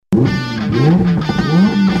On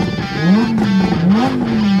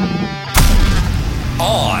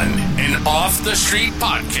and Off the Street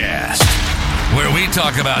podcast, where we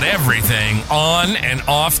talk about everything on and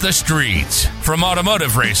off the streets, from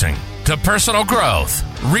automotive racing to personal growth,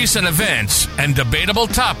 recent events, and debatable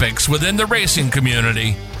topics within the racing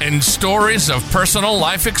community, and stories of personal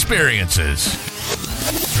life experiences.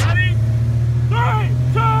 Ready? 3,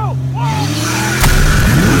 2, 1.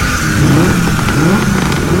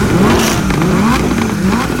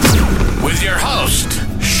 With your host,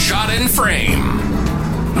 Shot in Frame.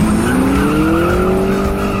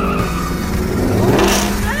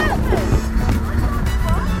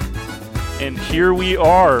 And here we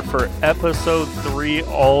are for episode 3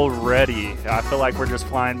 already. I feel like we're just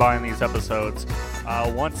flying by in these episodes.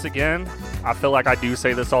 Once again, I feel like I do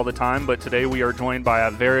say this all the time, but today we are joined by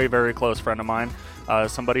a very, very close friend of mine,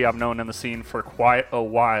 somebody I've known in the scene for quite a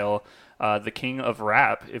while, the king of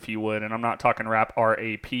rap, if you would. And I'm not talking rap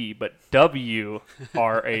R-A-P, but W-R-A-P.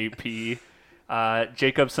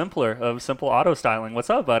 Jacob Simpler of Simple Auto Styling. What's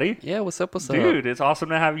up, buddy? Yeah, what's up, Dude, it's awesome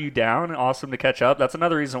to have you down. Awesome to catch up. That's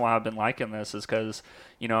another reason why I've been liking this is because,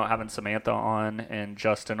 you know, having Samantha on and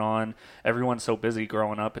Justin on, everyone's so busy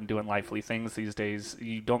growing up and doing lively things these days.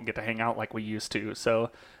 You don't get to hang out like we used to.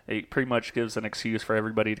 So it pretty much gives an excuse for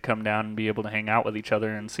everybody to come down and be able to hang out with each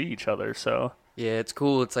other and see each other. So Yeah, it's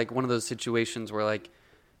cool. It's like one of those situations where, like,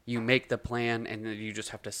 you make the plan and then you just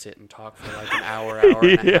have to sit and talk for like an hour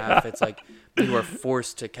and a half. It's like you are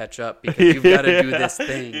forced to catch up because you've got to do this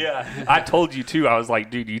thing. Yeah, I told you too. I was like,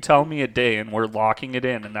 dude, you tell me a day and we're locking it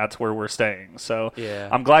in and that's where we're staying. So yeah.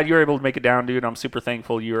 I'm glad you were able to make it down, dude. I'm super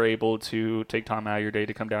thankful you were able to take time out of your day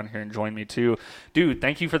to come down here and join me too. Dude,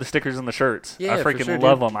 thank you for the stickers and the shirts. Yeah, I freaking for sure,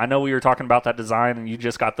 love dude. them. I know we were talking about that design and you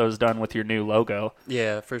just got those done with your new logo.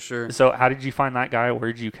 Yeah, for sure. So how did you find that guy?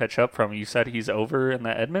 Where did you catch up from? You said he's over in the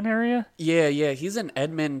Edmond area? Yeah, he's in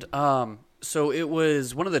Edmond. So it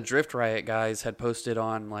was one of the Drift Riot guys had posted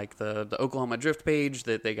on like the Oklahoma Drift page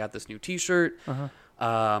that they got this new T-shirt.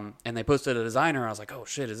 And they posted a designer. I was like, oh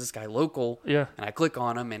shit, is this guy local? Yeah. And I click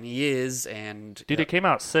on him, and he is. And Dude, it came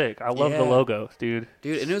out sick. I love the Yeah. logo, dude.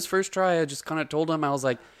 Dude, in his first try, I just kind of told him, I was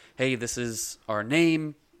like, hey, this is our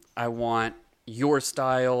name. I want your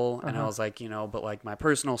style. And I was like, you know, but like my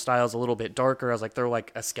personal style is a little bit darker. I was like, throw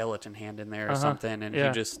like a skeleton hand in there or something. And Yeah.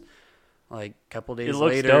 he just, like a couple days It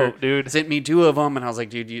looks later, dope, dude. sent me 2 of them. And I was like,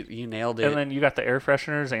 dude, you nailed it. And then you got the air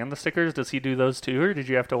fresheners and the stickers. Does he do those too, or did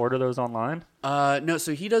you have to order those online? No,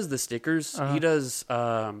 so he does the stickers. He does,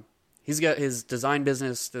 he's got his design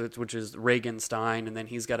business, which is Reagan Stein, and then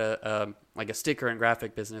he's got a sticker and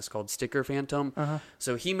graphic business called Sticker Phantom.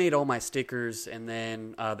 So he made all my stickers, and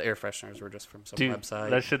then the air fresheners were just from some Dude, website.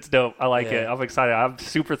 that shit's dope. I like it. Yeah. I'm excited. I'm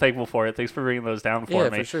super thankful for it. Thanks for bringing those down for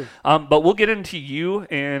me. For sure. But we'll get into you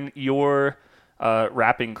and your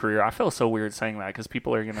rapping career. I feel so weird saying that because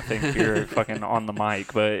people are going to think you're fucking on the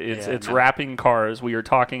mic, but it's rapping cars. We are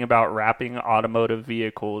talking about rapping automotive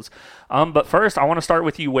vehicles. But first, I want to start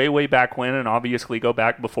with you way back when, and obviously go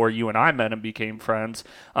back before you and I met and became friends.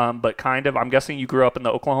 But kind of, I'm guessing you grew up in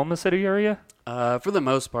the Oklahoma City area? For the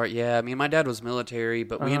most part, yeah. I mean, my dad was military,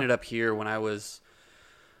 but we ended up here when I was,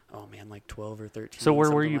 like 12 or 13. So where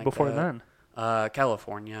were something you like before that. then?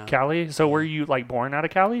 California. Cali? So were you like born out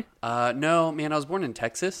of Cali? No, man, I was born in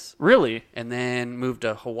Texas. Really? And then moved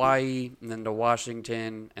to Hawaii, and then to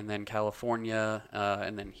Washington, and then California,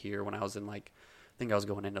 and then here when I was in I think I was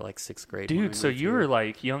going into like 6th grade. when we Dude, so moved you here. were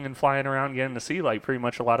like young and flying around getting to see like pretty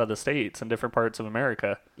much a lot of the states and different parts of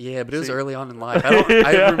America. Yeah, but it was See- early on in life.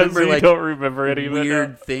 I remember so you like don't remember any of it now?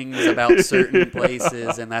 weird things about certain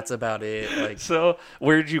places, and that's about it. Like So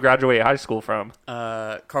where did you graduate high school from?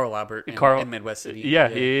 Carl Albert Carl- in Midwest City.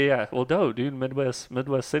 Yeah. Well, dope, dude. Midwest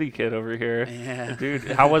City kid over here. Yeah. Dude,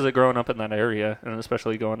 how was it growing up in that area, and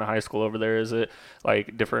especially going to high school over there? Is it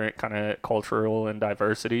like different kind of cultural and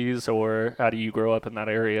diversities, or how do you grow up in that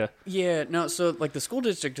area? Yeah, no, so like the school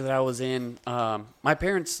district that I was in, my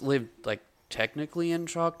parents lived like technically in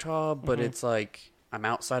Choctaw, but it's like I'm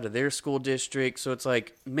outside of their school district. So it's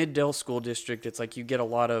like Mid-Dell School District. It's like you get a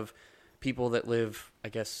lot of people that live, I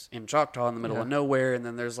guess, in Choctaw in the middle of nowhere. And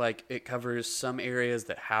then there's like, it covers some areas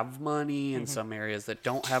that have money and some areas that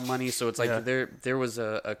don't have money. So it's like there was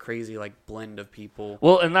a crazy like blend of people.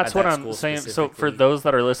 Well, and that's at what that I'm school saying. So for specifically. those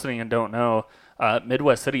that are listening and don't know,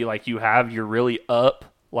 Midwest City, like you have your really up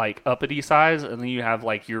like uppity sides, and then you have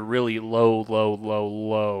like your really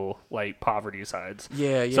low like poverty sides.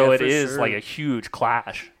 Yeah. So it is sure. like a huge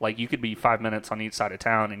clash. Like you could be 5 minutes on each side of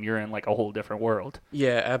town and you're in like a whole different world.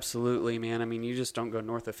 Yeah, absolutely, man. I mean, you just don't go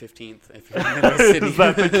north of 15th if you're in the city. Is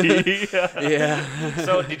that the key? Yeah.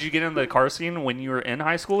 So did you get into the car scene when you were in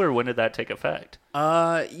high school, or when did that take effect?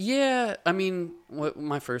 Yeah. I mean,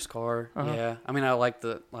 my first car. Yeah. I mean, I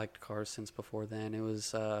liked cars since before then. It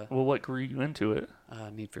was Well, what grew you into it?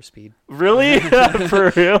 Need for Speed. Really?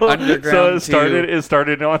 For real? Underground So it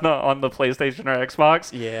started on the PlayStation or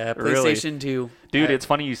Xbox? Yeah, Really? PlayStation 2. Dude, it's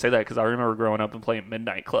funny you say that because I remember growing up and playing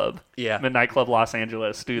Midnight Club. Yeah. Midnight Club Los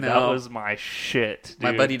Angeles. Dude, that was my shit, dude.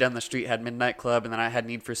 My buddy down the street had Midnight Club, and then I had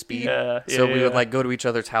Need for Speed. Yeah, so we would like go to each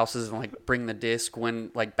other's houses and like bring the disc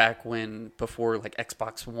before like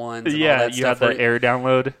Xbox Ones. And all that you stuff had the Air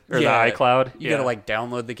download or the iCloud. You gotta like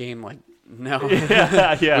download the game like. No.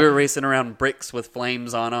 Yeah. We were racing around bricks with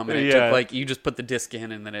flames on them, and it took like you just put the disc in,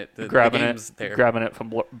 and then the game's there. Grabbing it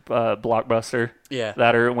from Blockbuster. Yeah.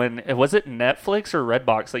 That or was it Netflix or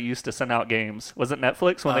Redbox that used to send out games? Was it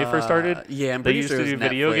Netflix when they first started? Yeah, I'm they pretty used sure to it do was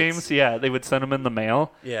video Netflix. games. Yeah, they would send them in the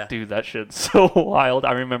mail. Yeah. Dude, that shit's so wild.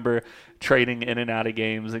 I remember trading in and out of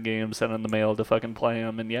games and games sent in the mail to fucking play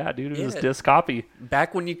them. And yeah, dude, it was disc copy.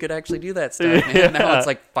 Back when you could actually do that stuff, man. Now it's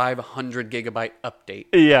like 500 gigabyte update.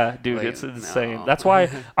 Yeah, dude, Like, it's insane. no. That's why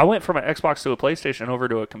I went from an Xbox to a PlayStation over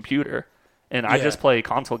to a computer. And I just play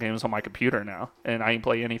console games on my computer now. And I can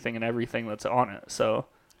play anything and everything that's on it. So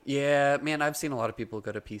Yeah, man, I've seen a lot of people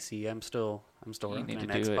go to PC. I'm still you working need an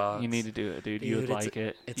to do Xbox. it. You need to do it, dude. You would like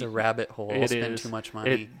it. It's a rabbit hole. I'll spend too much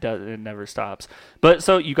money. It never stops. But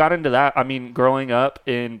so you got into that. I mean, growing up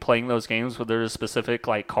and playing those games, was there a specific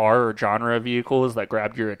like car or genre of vehicles that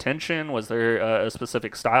grabbed your attention? Was there a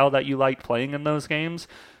specific style that you liked playing in those games?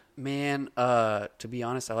 Man, to be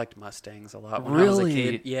honest, I liked Mustangs a lot when I was a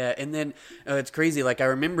kid. Yeah, and then it's crazy. Like I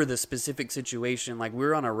remember the specific situation. Like we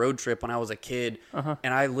were on a road trip when I was a kid,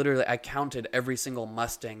 and I counted every single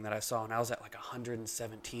Mustang that I saw, and I was at like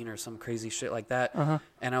 117 or some crazy shit like that.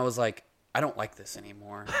 And I was like, I don't like this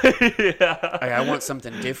anymore. I want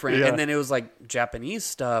something different. Yeah. And then it was like Japanese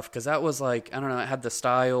stuff because that was like I don't know. It had the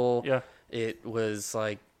style. Yeah. It was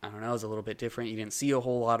like I don't know. It was a little bit different. You didn't see a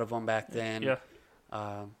whole lot of them back then.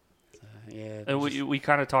 Yeah. Yeah, And we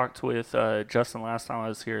kind of talked with Justin last time I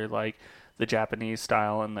was here, like the Japanese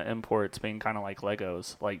style and the imports being kind of like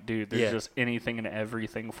Legos. Like, dude, there's just anything and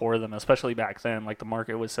everything for them, especially back then. Like, the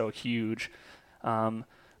market was so huge.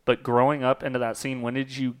 But growing up into that scene, when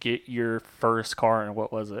did you get your first car, and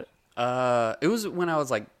what was it? It was when I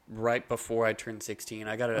was like right before I turned 16.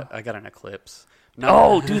 I got an Eclipse. No.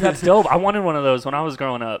 Oh, dude, that's dope. I wanted one of those when I was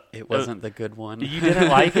growing up. It wasn't the good one. You didn't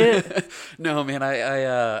like it? No, man.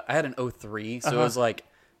 I had an 03, so it was like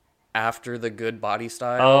after the good body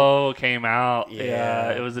style. Oh, it came out.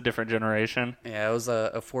 Yeah. It was a different generation. Yeah, it was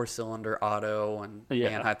a 4-cylinder auto, and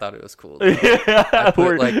man, I thought it was cool. Yeah, I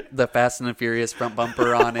put like the Fast and the Furious front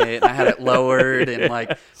bumper on it, and I had it lowered, and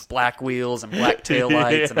like black wheels and black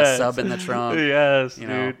taillights and a sub in the trunk. Yes, you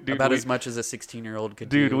know, dude, about as much as a 16-year-old could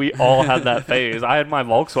do. Dude, we all had that phase. I had my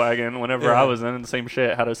Volkswagen whenever I was in the same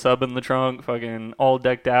shit. Had a sub in the trunk, fucking all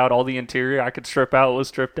decked out. All the interior I could strip out was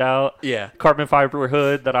stripped out. Yeah. Carbon fiber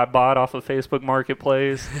hood that I bought off of Facebook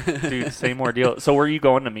Marketplace. Dude, same ordeal. So were you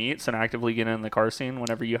going to meets and actively getting in the car scene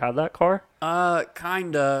whenever you had that car?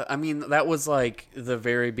 Kinda. I mean, that was like the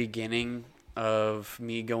very beginning of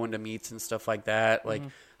me going to meets and stuff like that. Like,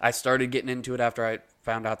 I started getting into it after I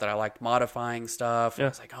found out that I liked modifying stuff. And I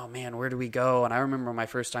was like, oh man, where do we go? And I remember my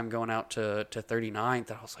first time going out to 39th,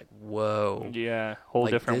 and I was like, whoa. Yeah, whole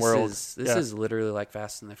like, different world. This is literally like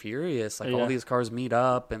Fast and the Furious. Like all these cars meet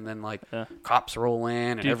up, and then like cops roll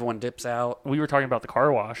in, and everyone dips out. We were talking about the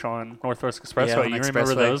car wash on Northwest Expressway. On You Expressway.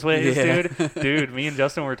 remember those ways, Yeah. dude? Dude, me and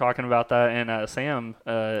Justin were talking about that, and Sam,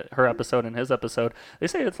 her episode and his episode. They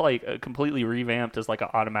say it's like completely revamped as like an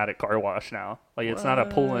automatic car wash now. Like it's not a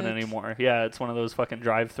pull-in anymore. Yeah, it's one of those fucking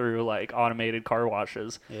drive-through like automated car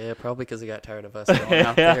washes. Yeah, probably because they got tired of us going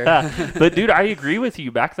out there. But dude, I agree with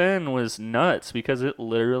you. Back then was nuts because it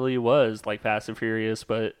literally was like Fast and Furious,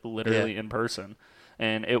 but literally in person.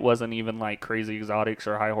 And it wasn't even like crazy exotics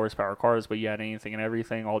or high horsepower cars, but you had anything and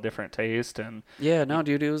everything, all different taste. And yeah, no,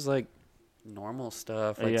 dude, it was like normal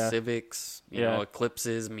stuff like Civics, you know,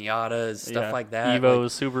 Eclipses, Miatas, stuff like that. Evos,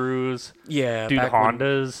 Subarus. Yeah, dude,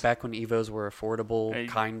 Hondas. Back when Evos were affordable,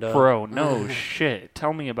 kind of. Bro, no shit.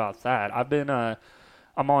 Tell me about that. I've been, I'm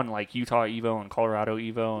on like Utah Evo and Colorado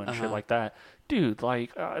Evo and shit like that. Dude,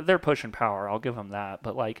 like they're pushing power. I'll give them that.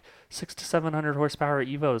 But like 600 to 700 horsepower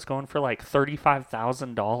Evo is going for like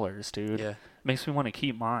 $35,000, dude. Yeah. makes me want to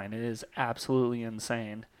keep mine. It is absolutely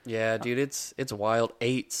insane. Yeah, dude, it's wild.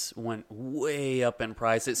 8s went way up in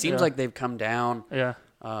price. It seems like they've come down. Yeah.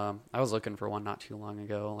 I was looking for one not too long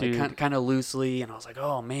ago, Dude. like kind of loosely, and I was like,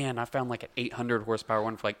 oh man, I found like an 800 horsepower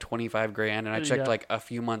one for like 25 grand, and I checked like a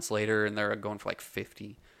few months later, and they're going for like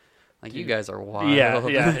 50. Like, you guys are wild. Yeah.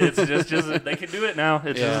 It's just they can do it now.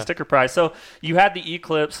 It's just a sticker price. So you had the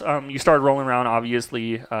Eclipse. You started rolling around,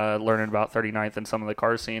 obviously, learning about 39th and some of the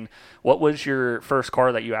car scene. What was your first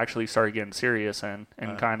car that you actually started getting serious in,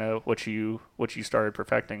 and kind of what you started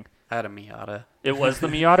perfecting? I had a Miata. It was the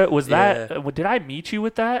Miata? Was that? Did I meet you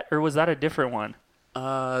with that, or was that a different one?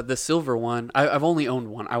 The silver one. I've only owned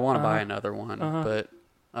one. I want to buy another one, but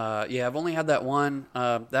I've only had that one.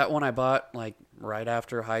 That one I bought like right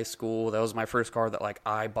after high school. That was my first car that like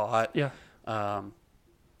I bought. Yeah. I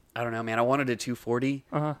don't know, man. I wanted a 240,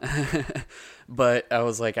 but I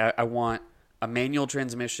was like, I want a manual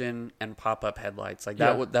transmission and pop-up headlights. Like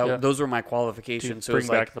those were my qualifications. So bring it was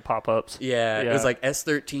back like the pop-ups. Yeah, it was like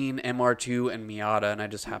S13, MR2, and Miata, and I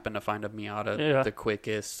just happened to find a Miata the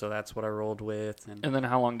quickest, so that's what I rolled with. And then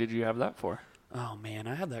how long did you have that for? Oh man,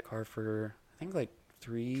 I had that car for I think like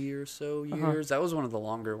 3 or so years. That was one of the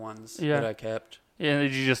longer ones that I kept. Yeah,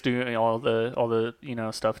 did you just do all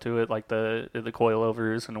the stuff to it, like the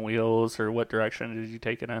coilovers and the wheels, or what direction did you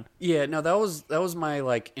take it in? Yeah, no, that was my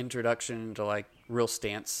like introduction to like real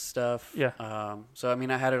stance stuff. Yeah. So I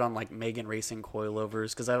mean, I had it on like Megan Racing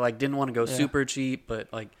coilovers because I like didn't want to go super cheap,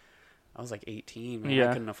 but like I was like 18, man.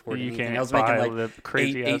 I couldn't afford anything. I was making like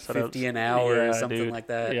 $8.50 an hour or something like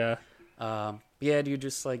that. Yeah. Dude,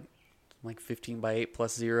 just like 15x8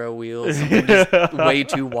 plus 0 wheels, just way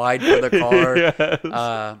too wide for the car.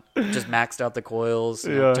 Just maxed out the coils,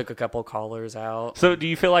 took a couple collars out. So do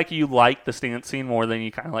you feel like you like the stance scene more than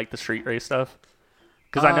you kind of like the street race stuff?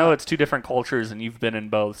 Because I know it's two different cultures, and you've been in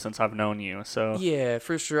both since I've known you. So yeah,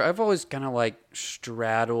 for sure. I've always kind of like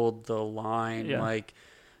straddled the line. Like,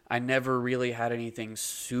 I never really had anything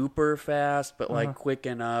super fast, but like quick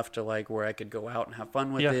enough to like where I could go out and have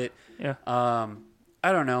fun with it.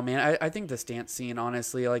 I don't know, man. I think the stance scene,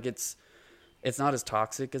 honestly, like it's not as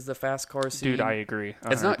toxic as the fast car scene. Dude, I agree.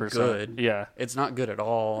 100%. It's not good. Yeah. It's not good at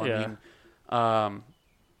all. Yeah. I mean,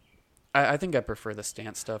 I think I prefer the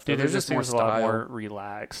stance stuff. Dude, there's just more seems style. a lot more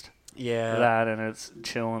relaxed. Yeah. That, and it's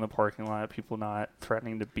chill in the parking lot. People not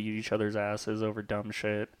threatening to beat each other's asses over dumb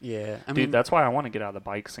shit. Yeah. I dude, mean, that's why I want to get out of the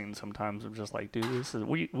bike scene sometimes. I'm just like, dude, this is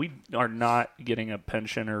we are not getting a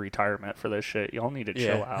pension or retirement for this shit. Y'all need to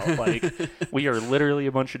chill out. Like, we are literally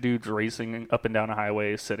a bunch of dudes racing up and down a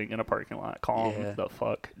highway, sitting in a parking lot. Calm the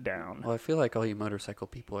fuck down. Well, I feel like all you motorcycle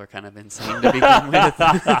people are kind of insane to begin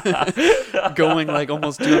with. Going like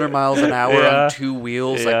almost 200 miles an hour on two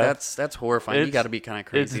wheels. Like, that's horrifying. You got to be kind of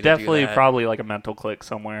crazy to definitely do that. Probably like a mental click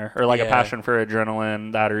somewhere, or like a passion for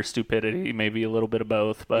adrenaline, that or stupidity, maybe a little bit of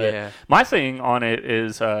both. But my thing on it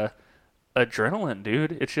is adrenaline,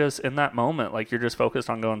 dude. It's just in that moment, like, you're just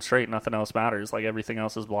focused on going straight. Nothing else matters. Like, everything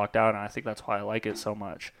else is blocked out, and I think that's why I like it so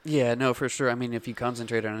much. Yeah, no, for sure. I mean, if you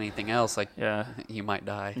concentrate on anything else, like, you might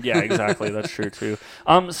die. Yeah, exactly. That's true too.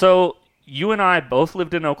 So you and I both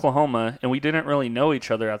lived in Oklahoma, and we didn't really know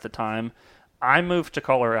each other at the time. I moved to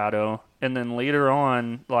Colorado, and then later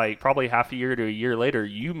on, like probably half a year to a year later,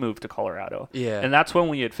 you moved to Colorado. Yeah. And that's when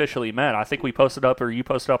we officially met. I think we posted up, or you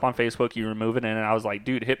posted up on Facebook, you were moving in, and I was like,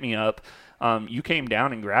 dude, hit me up. You came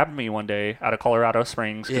down and grabbed me one day out of Colorado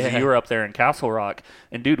Springs because you were up there in Castle Rock.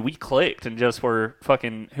 And, dude, we clicked and just were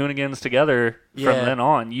fucking hoonigans together from then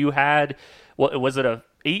on. You had, what was it, a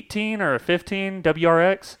 18 or a 15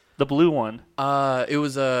 WRX? The blue one. It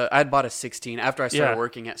was I'd bought a 16 after I started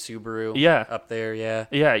working at Subaru. Up there,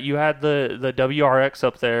 Yeah, you had the WRX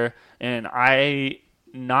up there, and I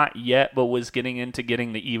not yet, but was getting into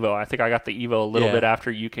getting the Evo. I think I got the Evo a little bit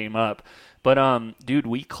after you came up. But dude,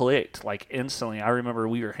 we clicked like instantly. I remember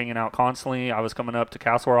we were hanging out constantly. I was coming up to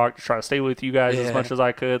Castle Rock to try to stay with you guys as much as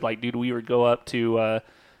I could. Like, dude, we would go up to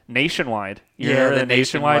Nationwide. You remember the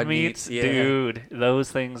Nationwide meets? Dude,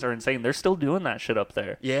 those things are insane. They're still doing that shit up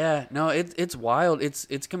there. Yeah, no, it's wild.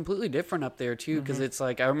 It's completely different up there too, because it's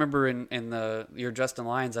like, I remember in your Justin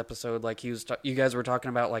Lyons episode, like you guys were talking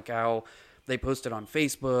about like how they posted on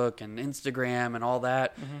Facebook and Instagram and all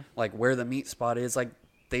that, like where the meet spot is. Like,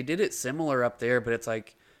 they did it similar up there, but it's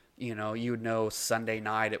like, you know, you would know Sunday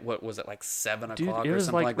night at, what was it, like 7 o'clock or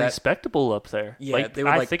something like that. It was respectable up there. Yeah, like, they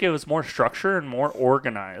would, I think it was more structured and more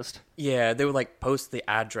organized. Yeah, they would like post the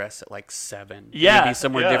address at like 7. Yeah, maybe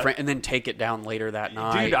somewhere different, and then take it down later that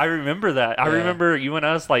night. Dude, I remember that. I remember you and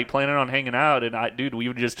us like planning on hanging out, and we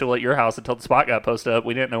would just chill at your house until the spot got posted up.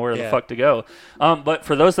 We didn't know where the fuck to go. But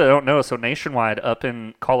for those that don't know, so Nationwide up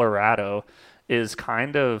in Colorado is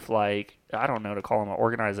kind of like, I don't know to call them an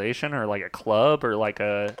organization or like a club or like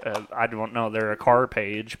I don't know, they're a car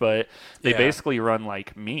page, but they basically run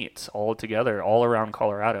like meets all together all around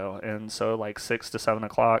Colorado. And so like 6 to 7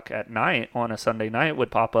 o'clock at night on a Sunday night would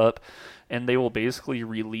pop up, and they will basically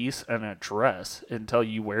release an address and tell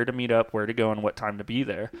you where to meet up, where to go, and what time to be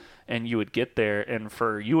there. And you would get there, and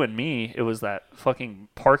for you and me, it was that fucking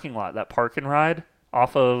parking lot, that park and ride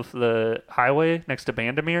off of the highway next to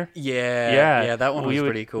Bandamere. Yeah, that one was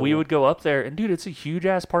pretty cool. We would go up there, and dude, it's a huge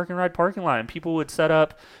ass park and ride parking lot, and people would set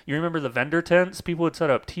up, you remember the vendor tents? People would set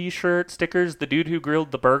up t-shirts, stickers, the dude who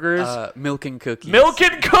grilled the burgers. Milk and cookies. Milk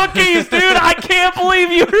and cookies, dude! I can't believe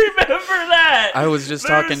you remember that! I was just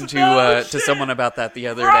talking to someone about that the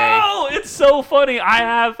other day. Bro, it's so funny.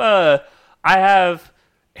 I have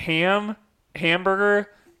hamburger,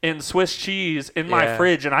 and Swiss cheese in my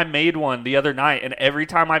fridge, and I made one the other night, and every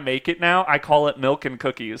time I make it now, I call it milk and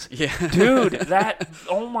cookies. Yeah. Dude,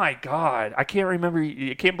 oh my God. I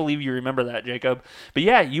can't believe you remember that, Jacob. But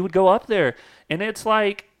yeah, you would go up there, and it's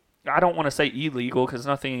like, I don't want to say illegal because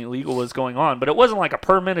nothing illegal was going on, but it wasn't like a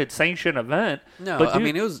permitted sanctioned event. No, but dude, I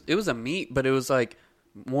mean, it was a meet, but it was like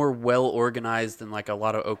more well organized than like a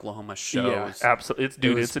lot of Oklahoma shows. Yeah, absolutely.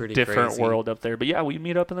 It's a different crazy world up there. But yeah, we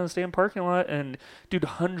meet up in the same parking lot, and dude,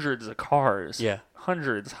 hundreds of cars. Yeah.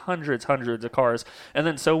 Hundreds of cars. And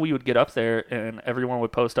then so we would get up there, and everyone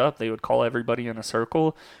would post up. They would call everybody in a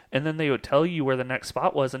circle, and then they would tell you where the next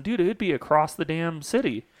spot was. And dude, it'd be across the damn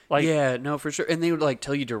city. Like, yeah, no, for sure. And they would like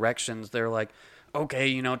tell you directions. They're like,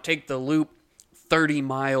 okay, take the loop 30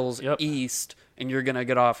 miles east, and you're going to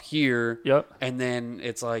get off here. Yep. And then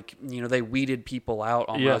it's like, they weeded people out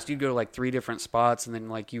almost. You'd go to like 3 different spots, and then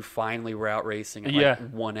like you finally were out racing at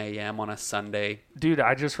like 1 a.m. on a Sunday. Dude,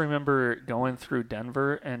 I just remember going through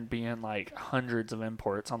Denver and being like hundreds of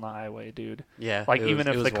imports on the highway, dude. Yeah. Like even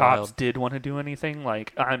if the cops did want to do anything,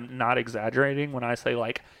 like I'm not exaggerating when I say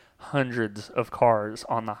like hundreds of cars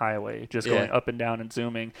on the highway just going up and down and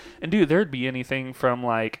zooming. And dude, there'd be anything from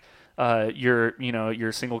like your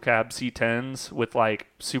single cab C10s with like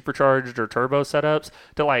supercharged or turbo setups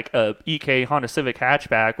to like a EK Honda Civic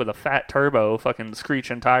hatchback with a fat turbo fucking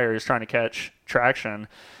screeching tires trying to catch traction.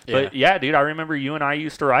 But yeah, dude, I remember you and I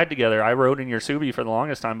used to ride together. I rode in your Subi for the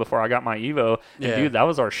longest time before I got my Evo. And dude, that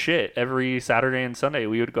was our shit. Every Saturday and Sunday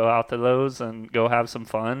we would go out to those and go have some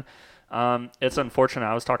fun. It's unfortunate.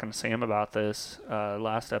 I was talking to Sam about this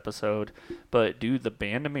last episode, but dude, the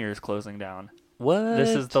Bandamere is closing down. What? This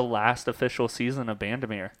is the last official season of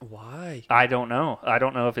Bandamere. Why? I don't know. I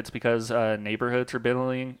don't know if it's because neighborhoods are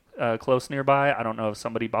building close nearby. I don't know if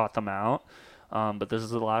somebody bought them out. But this is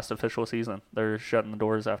the last official season. They're shutting the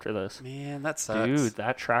doors after this. Man, that sucks. Dude,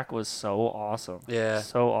 that track was so awesome. Yeah.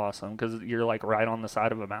 So awesome because you're like right on the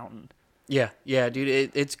side of a mountain. Yeah,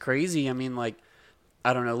 dude, it's crazy. I mean, like,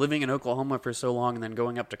 I don't know, living in Oklahoma for so long and then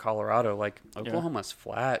going up to Colorado, like, Oklahoma's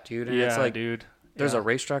flat, dude. And it's like, dude. There's a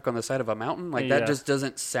racetrack on the side of a mountain. Like, that just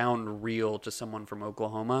doesn't sound real to someone from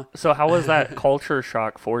Oklahoma. So how was that culture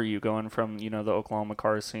shock for you going from, the Oklahoma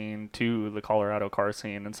car scene to the Colorado car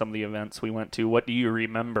scene and some of the events we went to? What do you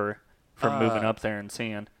remember from moving up there and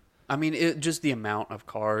seeing? I mean, just the amount of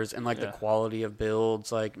cars and, like, the quality of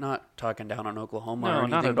builds. Like, not talking down on Oklahoma or anything,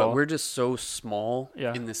 not at but all. we're just so small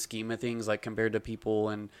in the scheme of things, like, compared to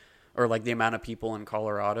people or, like, the amount of people in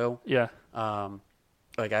Colorado. Yeah.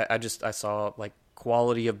 Like, I saw, like,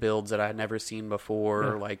 quality of builds that I had never seen before.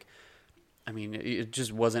 Or like, I mean, it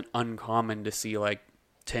just wasn't uncommon to see like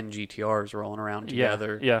 10 GTRs rolling around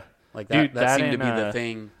together. Yeah. Like that seemed to be the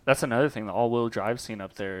thing. That's another thing. The all-wheel drive scene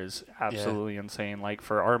up there is absolutely insane. Like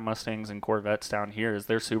for our Mustangs and Corvettes down here, is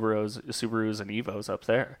there Subarus and Evos up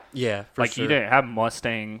there? Yeah, for like sure. You didn't have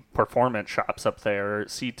Mustang performance shops up there, or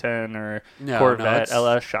C10 or Corvette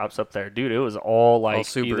LS shops up there, dude. It was all like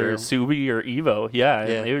either Subi or Evo. Yeah,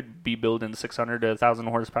 and they would be building 600 to 1,000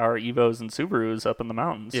 horsepower Evos and Subarus up in the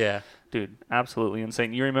mountains. Yeah, dude, absolutely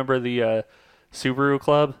insane. You remember the Subaru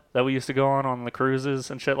club that we used to go on the cruises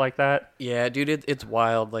and shit like that? Yeah, dude, it's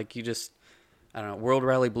wild. Like, you just, I don't know, World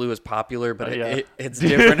Rally Blue is popular, but it's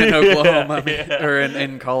different in Oklahoma or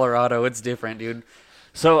in Colorado. It's different, dude.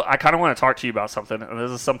 So I kind of want to talk to you about something, and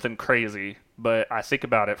this is something crazy, but I think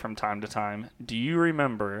about it from time to time. Do you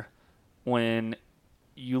remember when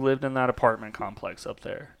you lived in that apartment complex up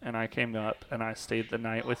there, and I came up and I stayed the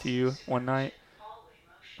night with you one night?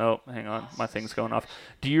 Oh, hang on. My thing's going off.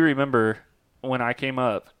 Do you remember when I came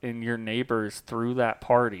up and your neighbors threw that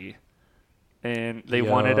party and they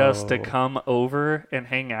wanted us to come over and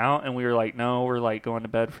hang out, and we were like, no, we're like going to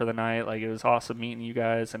bed for the night. Like, it was awesome meeting you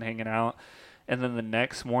guys and hanging out. And then the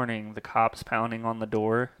next morning, the cops pounding on the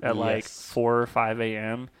door at like 4 or 5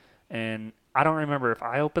 a.m. and I don't remember if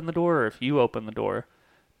I opened the door or if you opened the door,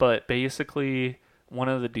 but basically one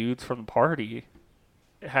of the dudes from the party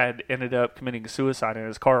had ended up committing suicide in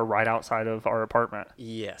his car right outside of our apartment.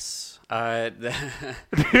 Yes. I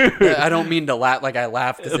don't mean to laugh, like I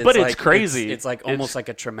laugh, because but it's crazy. It's like almost like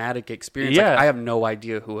a traumatic experience. Yeah. Like, I have no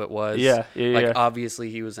idea who it was. Yeah. Like,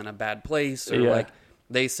 obviously he was in a bad place, or like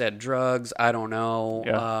they said drugs. I don't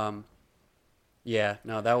know.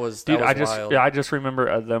 No, that was wild. I just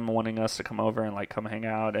remember them wanting us to come over and like come hang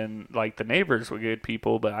out, and like the neighbors were good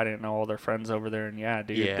people, but I didn't know all their friends over there. And then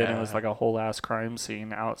it was like a whole ass crime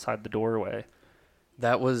scene outside the doorway.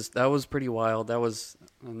 That was pretty wild. That was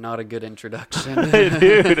not a good introduction.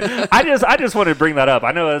 Dude, I just wanted to bring that up.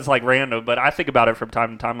 I know it's like random, but I think about it from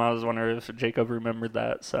time to time. I was wondering if Jacob remembered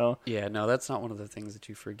that. So yeah, no, that's not one of the things that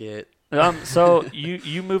you forget. So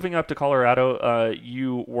you moving up to Colorado,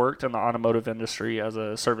 you worked in the automotive industry as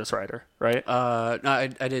a service writer, right? No,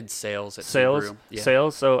 I did sales at sales. Subaru. Yeah.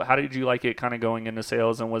 Sales. So how did you like it kind of going into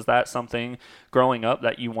sales? And was that something growing up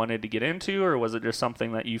that you wanted to get into, or was it just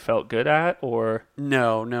something that you felt good at? Or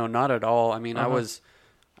no, not at all. I mean, I was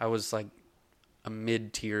like a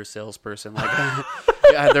mid-tier salesperson. Like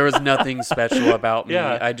there was nothing special about me.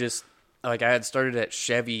 Yeah. I just I had started at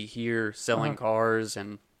Chevy here selling cars,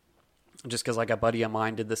 and just because like a buddy of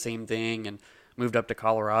mine did the same thing and moved up to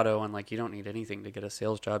Colorado, and like you don't need anything to get a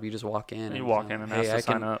sales job. You just walk in. You walk in and ask to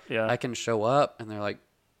sign up. Yeah, I can show up, and they're like,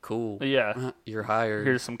 "Cool, yeah, you're hired.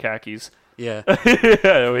 Here's some khakis. Yeah,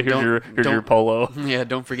 here's your polo. Yeah,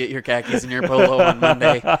 don't forget your khakis and your polo on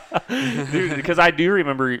Monday." Dude, because I do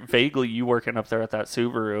remember vaguely you working up there at that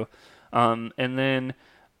Subaru, and then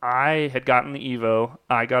I had gotten the Evo.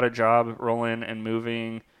 I got a job rolling and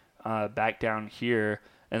moving back down here.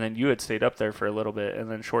 And then you had stayed up there for a little bit, and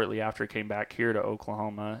then shortly after came back here to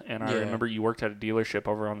Oklahoma. And I remember you worked at a dealership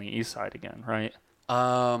over on the east side again, right?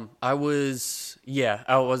 I was at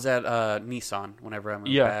Nissan whenever I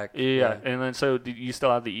moved back. Yeah. And then so did you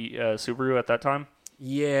still have the Subaru at that time?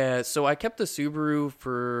 Yeah, so I kept the Subaru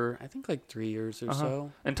for, I think, like 3 years or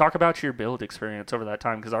so. And talk about your build experience over that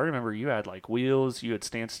time, because I remember you had, like, wheels. You had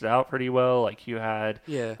stanced it out pretty well. Like, you had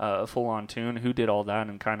a full-on tune. Who did all that,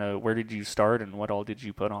 and kind of where did you start, and what all did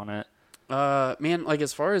you put on it? Man, like,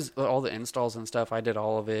 as far as all the installs and stuff, I did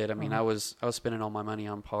all of it. I mean, I was spending all my money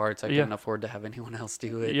on parts. I couldn't afford to have anyone else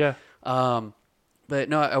do it. Yeah. But,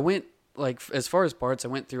 no, I went, like, as far as parts, I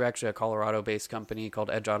went through actually a Colorado-based company called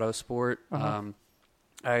Edge Auto Sport.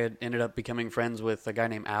 I had ended up becoming friends with a guy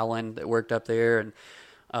named Alan that worked up there,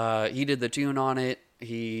 and he did the tune on it.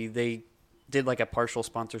 They did like a partial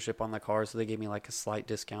sponsorship on the car, so they gave me like a slight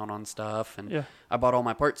discount on stuff, and I bought all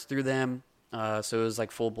my parts through them. So it was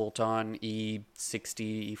like full bolt-on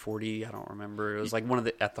E60, E40, I don't remember. It was like one of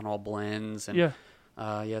the ethanol blends, and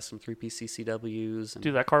some 3-piece CCWs. And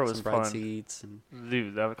dude, that car was some bride fun. seats.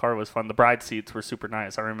 Dude, that car was fun. The bride seats were super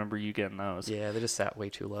nice. I remember you getting those. Yeah, they just sat way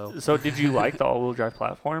too low. So did you like the all-wheel drive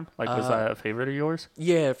platform? Like, was that a favorite of yours?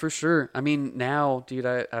 Yeah, for sure. I mean, now, dude,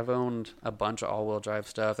 I've owned a bunch of all-wheel drive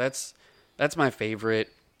stuff. That's my favorite.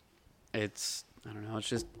 It's, I don't know, it's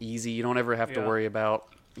just easy. You don't ever have to worry about,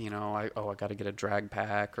 I got to get a drag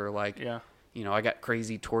pack, or like, I got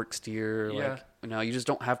crazy torque steer. Yeah. Like, you just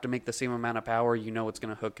don't have to make the same amount of power. You know it's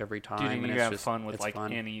going to hook every time. Dude, and you it's have just fun with like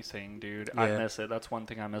fun. anything, dude. Yeah. I miss it. That's one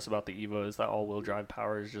thing I miss about the Evo, is that all-wheel drive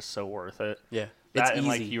power is just so worth it. Yeah. That, it's and easy.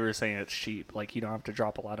 like you were saying, it's cheap. Like, you don't have to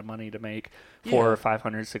drop a lot of money to make 400 or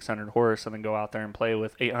 500, 600 horse, and then go out there and play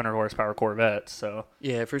with 800 horsepower Corvettes. So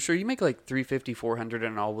yeah, for sure. You make like 350, 400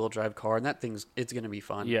 in an all-wheel drive car, and it's going to be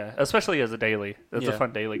fun. yeah, especially as a daily. It's a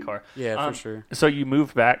fun daily car. Yeah, for sure. So you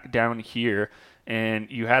moved back down here, and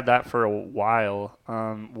you had that for a while.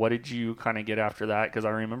 What did you kind of get after that? Because I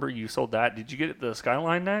remember you sold that. Did you get the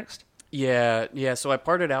Skyline next? Yeah. So I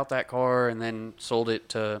parted out that car and then sold it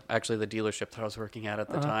to actually the dealership that I was working at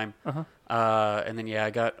the time. And then I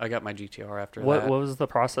got my GTR after that. What was the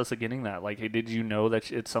process of getting that? Like, did you know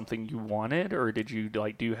that it's something you wanted, or did you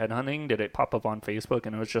like do headhunting? Did it pop up on Facebook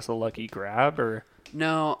and it was just a lucky grab, or?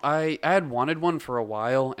 No, I had wanted one for a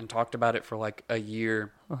while and talked about it for like a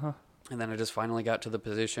year. And then I just finally got to the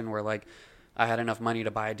position where like I had enough money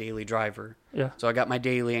to buy a daily driver. Yeah. So I got my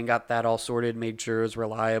daily and got that all sorted, made sure it was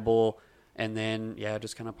reliable. And then,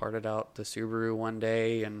 just kind of parted out the Subaru one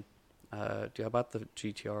day. And I bought the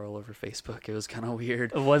GTR all over Facebook. It was kind of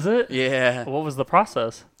weird. Was it? Yeah. What was the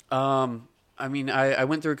process? I mean, I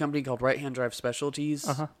went through a company called Right Hand Drive Specialties,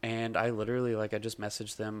 and I literally, I just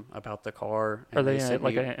messaged them about the car. And Are they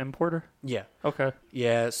an importer? Yeah. Okay.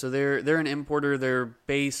 Yeah, so they're an importer. They're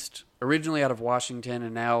based originally out of Washington,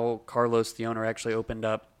 and now Carlos, the owner, actually opened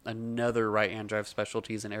up another Right Hand Drive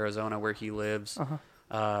Specialties in Arizona where he lives.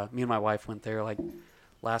 Me and my wife went there like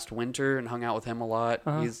last winter and hung out with him a lot.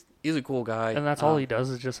 He's a cool guy. And that's all he does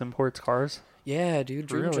is just imports cars? Yeah, dude,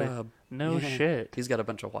 dream job. No shit. He's got a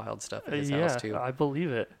bunch of wild stuff at his house too. I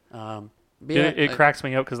believe it. It cracks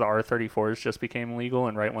me up because the R34s just became legal,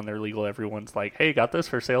 and right when they're legal, everyone's like, hey, got this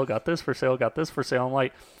for sale, got this for sale, got this for sale. I'm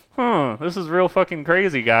like, this is real fucking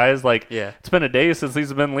crazy, guys. Like, it's been a day since these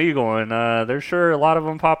have been legal, and there's sure a lot of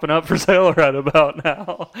them popping up for sale right about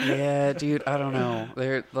now. Yeah, dude, I don't know.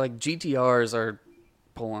 They're like GTRs are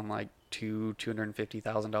pulling like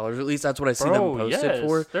 $250,000. At least that's what I see them posted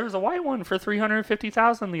for. There was a white one for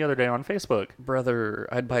 $350,000 the other day on Facebook. Brother,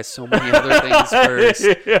 I'd buy so many other things first.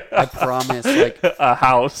 I promise. Like a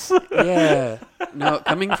house. Yeah. No,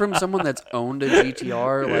 coming from someone that's owned a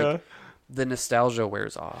GTR, like the nostalgia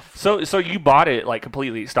wears off. So you bought it like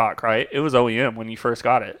completely stock, right? It was OEM when you first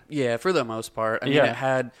got it. Yeah, for the most part. I mean, it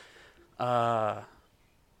had. I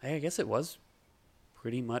guess it was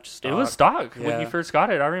pretty much stock. It was stock when you first got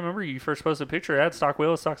it. I remember you first posted a picture. It had stock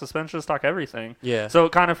wheels, stock suspension, stock everything. Yeah. So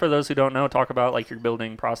kind of for those who don't know, talk about like your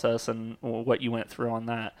building process and what you went through on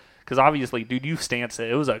that. Because obviously, dude, you stanced it.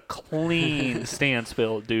 It was a clean stance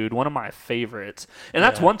build, dude. One of my favorites. And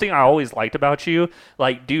that's one thing I always liked about you.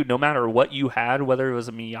 Like, dude, no matter what you had, whether it was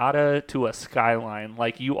a Miata to a Skyline,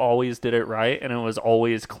 like, you always did it right, and it was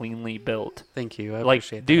always cleanly built. Thank you. I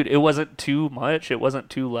appreciate that. Dude, it wasn't too much. It wasn't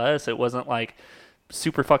too less. It wasn't, like,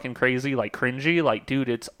 super fucking crazy, like, cringy. Like, dude,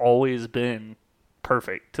 it's always been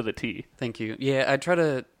perfect to the T. Thank you. Yeah, I try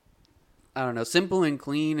to... I don't know. Simple and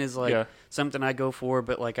clean is like something I go for,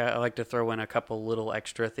 but like I like to throw in a couple little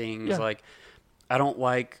extra things. Yeah. Like I don't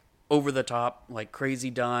like over the top, like crazy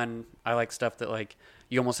done. I like stuff that like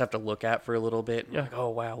you almost have to look at for a little bit. And like, oh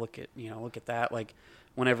wow, look at that. Like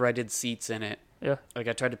whenever I did seats in it, like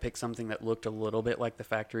I tried to pick something that looked a little bit like the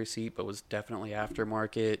factory seat, but was definitely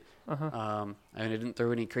aftermarket. I didn't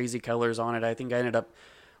throw any crazy colors on it. I think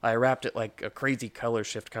I wrapped it like a crazy color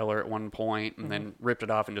shift color at one point and then ripped it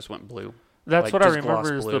off and just went blue. That's like what I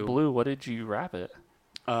remember is the blue. What did you wrap it?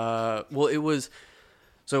 Well, it was...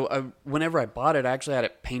 So whenever I bought it, I actually had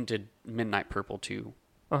it painted midnight purple too.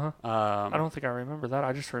 I don't think I remember that.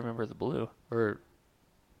 I just remember the blue. Yeah,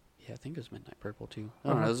 I think it was midnight purple too. I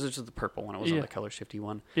don't know. It was just the purple one. It wasn't the color shifty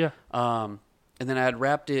one. Yeah. And then I had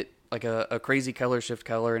wrapped it like a crazy color shift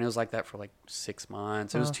color, and it was like that for like 6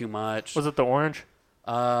 months. It was too much. Was it the orange?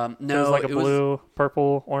 No, it was like a blue,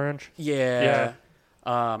 purple, orange. Yeah.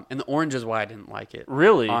 And the orange is why I didn't like it.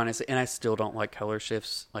 Really? Honestly. And I still don't like color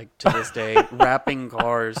shifts, like, to this day. Wrapping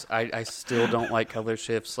cars, I still don't like color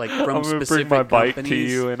shifts, like, from I'm gonna specific bring my bike companies.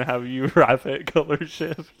 to you and have you wrap it color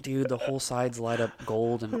shift. Dude, the whole sides light up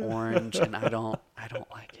gold and orange, and I don't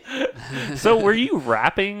like it. So were you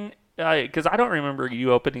wrapping... Because I don't remember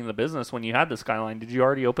you opening the business when you had the Skyline. Did you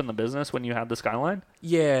already open the business when you had the Skyline?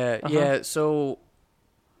 Yeah. So...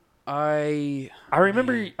 I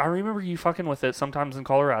remember you fucking with it sometimes in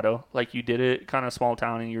Colorado. Like you did it kind of small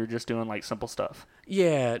town and you were just doing like simple stuff.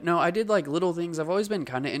 Yeah, no, I did like little things. I've always been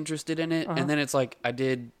kind of interested in it. And then it's like I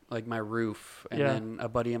did like my roof and then a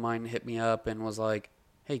buddy of mine hit me up and was like,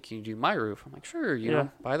 "Hey, can you do my roof?" I'm like, "Sure, you know,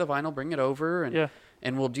 buy the vinyl, bring it over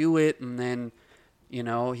and we'll do it." And then, you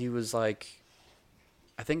know, he was like,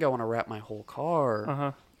 "I think I want to wrap my whole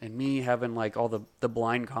car." And me having like all the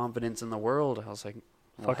blind confidence in the world, I was like,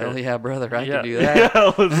 well, hell yeah, brother, I can do that.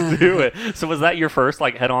 Yeah, let's do it. So was that your first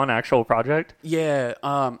like head-on actual project? Yeah.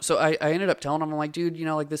 So I ended up telling him, I'm like, dude, you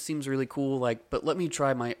know, like this seems really cool, like, but let me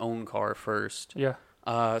try my own car first. Yeah.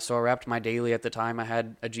 So I wrapped my daily at the time. I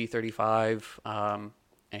had a G35,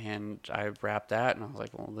 and I wrapped that, and I was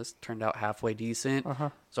like, well, this turned out halfway decent.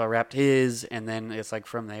 So I wrapped his, and then it's like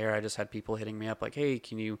from there, I just had people hitting me up like, hey,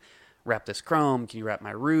 can you wrap this chrome? Can you wrap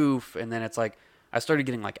my roof? And then it's like, I started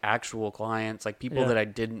getting like actual clients, like people that I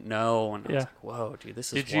didn't know, and I was like, "Whoa, dude,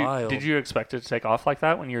 this is wild." Did you expect it to take off like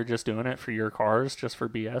that when you were just doing it for your cars, just for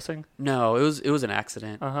BSing? No, it was an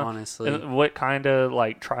accident, honestly. And what kind of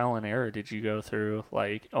like trial and error did you go through,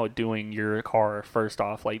 like doing your car first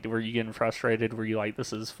off? Like, were you getting frustrated? Were you like,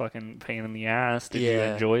 "This is fucking pain in the ass"? Did you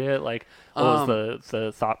enjoy it? Like, what was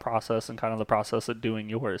the thought process and kind of the process of doing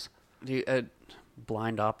yours? Dude,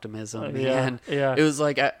 blind optimism, man. Yeah. It was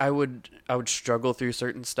like I would struggle through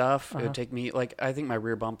certain stuff. It would take me like, I think my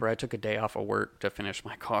rear bumper, I took a day off of work to finish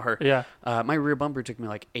my car. Yeah. My rear bumper took me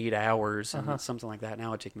like 8 hours and something like that.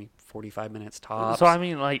 Now it take me 45 minutes tops. So I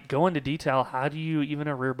mean, like, go into detail. How do you, even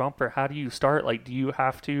a rear bumper, how do you start? Like, do you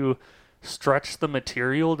have to stretch the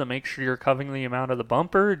material to make sure you're covering the amount of the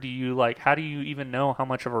bumper? Do you like, how do you even know how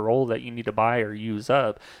much of a roll that you need to buy or use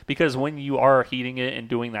up? Because when you are heating it and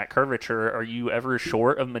doing that curvature, are you ever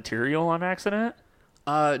short of material on accident?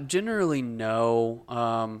 Generally, no.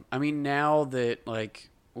 I mean, now that like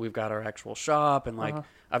we've got our actual shop and like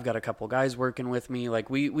I've got a couple guys working with me, like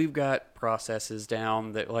we've got processes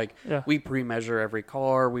down that like we pre-measure every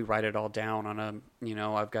car, we write it all down on a,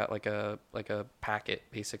 I've got like a packet,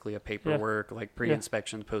 basically a paperwork, like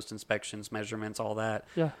pre-inspections, post-inspections, measurements, all that.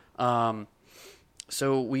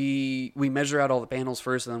 So we measure out all the panels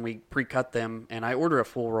first, and then we pre-cut them, and I order a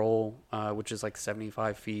full roll, which is like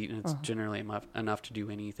 75 feet, and it's generally enough to do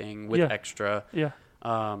anything with extra.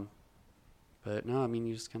 But no, I mean,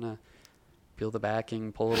 you just kind of peel the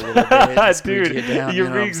backing, pull it a little bit, dude, it down,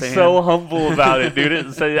 you're being so humble about it,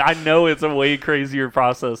 dude. I know it's a way crazier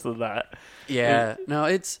process than that. Yeah, no,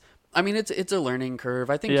 it's a learning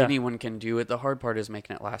curve. I think anyone can do it. The hard part is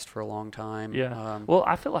making it last for a long time. Well,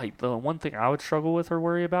 I feel like the one thing I would struggle with or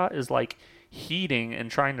worry about is like heating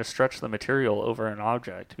and trying to stretch the material over an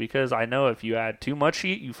object, because I know if you add too much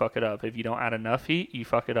heat, you fuck it up. If you don't add enough heat, you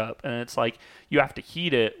fuck it up. And it's like you have to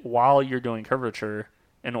heat it while you're doing curvature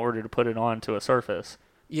in order to put it onto a surface.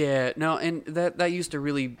 Yeah, no, and that used to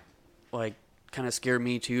really like kind of scare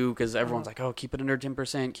me too, because everyone's like, oh, keep it under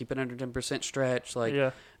 10%, keep it under 10% stretch. Like,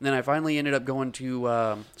 and then I finally ended up going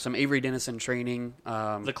to some Avery Dennison training.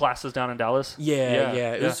 The classes down in Dallas?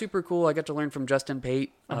 It was super cool. I got to learn from Justin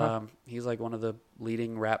Pate. He's like one of the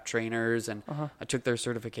leading wrap trainers, and I took their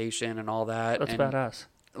certification and all that. That's badass.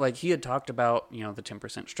 Like, he had talked about, the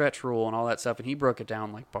 10% stretch rule and all that stuff, and he broke it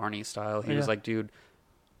down like Barney style. He was like, dude,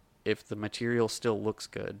 if the material still looks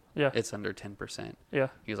good, it's under 10%.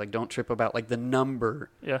 He was like, don't trip about like the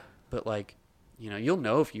number. But like, you'll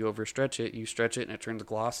know if you overstretch it, you stretch it and it turns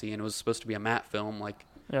glossy, and it was supposed to be a matte film. Like,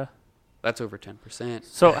 that's over 10%.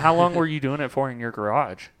 So how long were you doing it for in your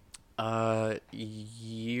garage?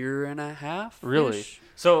 Year and a half. Really?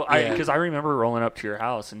 So because I remember rolling up to your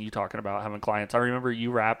house and you talking about having clients. I remember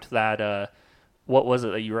you wrapped that, what was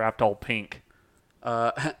it that you wrapped all pink?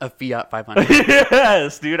 A Fiat 500.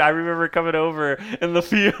 Yes, dude. I remember coming over and the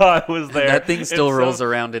Fiat was there. That thing still rolls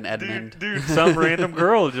around in Edmond. Dude, some random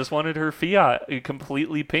girl just wanted her Fiat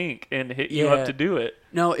completely pink and hit you up to do it.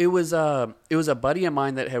 No, it was a buddy of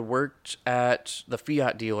mine that had worked at the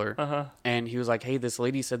Fiat dealer, and he was like, "Hey, this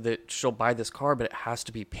lady said that she'll buy this car, but it has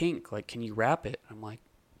to be pink. Like, can you wrap it?" I'm like,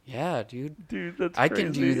 "Yeah, dude. Dude, that's I crazy.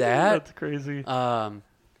 can do that. That's crazy."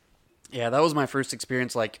 Yeah, that was my first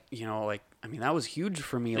experience. Like, I mean, that was huge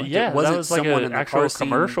for me. Like, it wasn't that was like someone an actual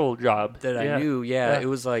commercial job that I knew. Yeah, it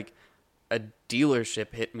was like a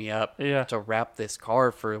dealership hit me up to wrap this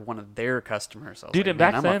car for one of their customers. I was dude, like, and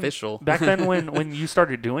back I'm then, official. Back then when you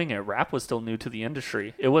started doing it, wrap was still new to the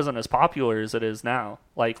industry. It wasn't as popular as it is now.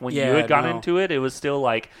 Like when you had got into it, it was still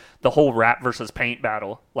like the whole wrap versus paint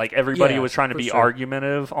battle. Like everybody was trying to be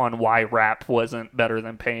argumentative on why wrap wasn't better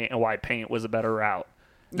than paint and why paint was a better route.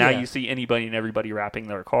 Now you see anybody and everybody wrapping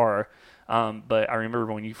their car. But I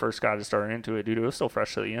remember when you first got started into it, dude, it was still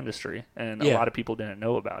fresh to the industry, and a lot of people didn't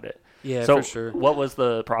know about it. Yeah, so for sure. What was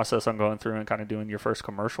the process on going through and kind of doing your first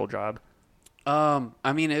commercial job?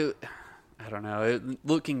 I mean, I don't know.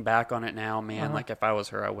 Looking back on it now, man, like if I was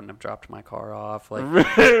her, I wouldn't have dropped my car off. Like,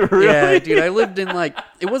 really? Yeah, dude, I lived in like,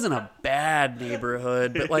 it wasn't a bad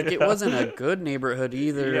neighborhood, but like it wasn't a good neighborhood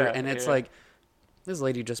either. And it's like, this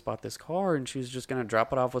lady just bought this car and she's just going to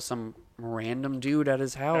drop it off with some random dude at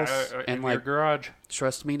his house and in like your garage.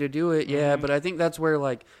 Trust me to do it. Yeah. But I think that's where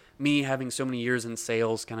like me having so many years in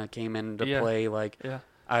sales kind of came into play. Like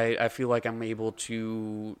I feel like I'm able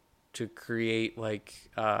to create like,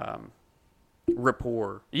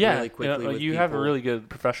 rapport really quickly with you people. have a really good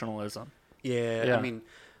professionalism. Yeah. I mean,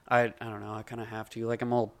 I don't know. I kind of have to. Like,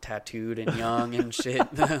 I'm all tattooed and young and shit.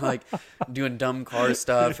 Like, doing dumb car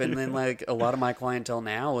stuff. And then, like, a lot of my clientele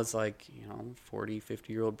now is, like, 40,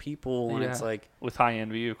 50-year-old people. And it's, like... with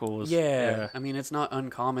high-end vehicles. Yeah. I mean, it's not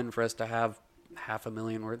uncommon for us to have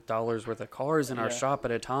 $500,000 worth of cars in our shop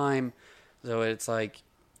at a time. So it's, like,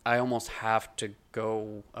 I almost have to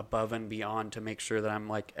go above and beyond to make sure that I'm,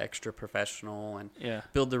 like, extra professional and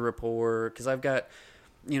build the rapport. Because I've got...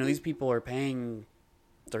 these people are paying...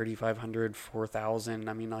 $3,500, $4,000.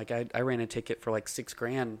 I mean, like I ran a ticket for like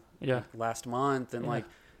 $6,000 last month, and like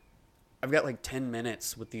I've got like 10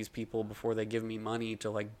 minutes with these people before they give me money to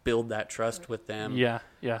like build that trust with them. So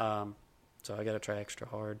I got to try extra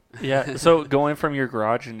hard. So going from your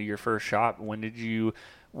garage into your first shop,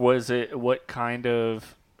 what kind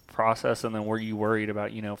of process, and then were you worried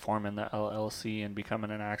about forming the LLC and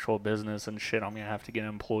becoming an actual business and shit? I'm gonna have to get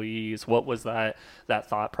employees. What was that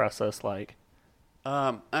thought process like?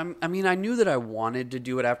 I mean, I knew that I wanted to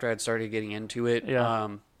do it after I'd started getting into it.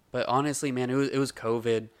 But honestly, man, it was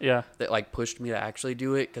COVID that like pushed me to actually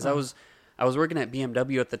do it, because I I was working at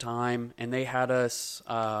BMW at the time, and they had us.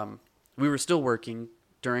 We were still working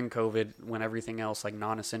during COVID when everything else, like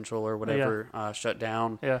non-essential or whatever, shut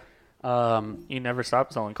down. Yeah. You never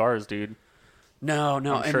stopped selling cars, dude. No.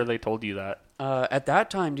 I'm sure they told you that. At that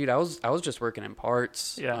time, dude, I was just working in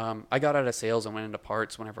parts. Yeah. I got out of sales and went into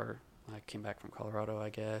parts whenever I came back from Colorado, I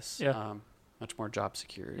guess. Yeah. Much more job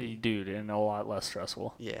security. Dude, and a lot less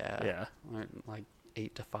stressful. Yeah. Yeah. Like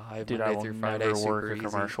 8 to 5, Dude, Monday I will through Friday, never super work a easy.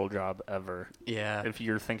 commercial job ever. Yeah. If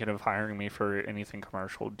you're thinking of hiring me for anything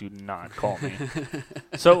commercial, do not call me.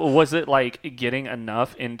 So was it like getting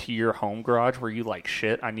enough into your home garage where you like,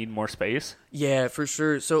 shit, I need more space? Yeah, for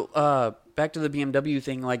sure. So back to the BMW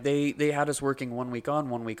thing, like they had us working 1 week on,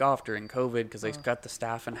 1 week off during COVID because they cut the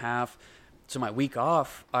staff in half. So my week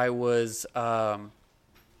off, I was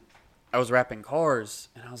wrapping cars,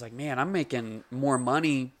 and I was like, man, I'm making more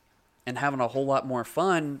money and having a whole lot more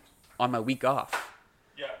fun on my week off.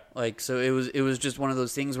 Yeah. Like, so it was just one of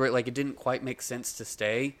those things where it didn't quite make sense to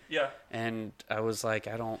stay. Yeah. And I was like,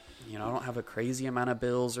 I don't have a crazy amount of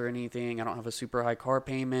bills or anything. I don't have a super high car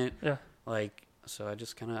payment. Yeah. So I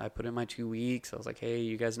just I put in my 2 weeks. I was like, hey,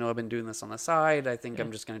 you guys know I've been doing this on the side. I think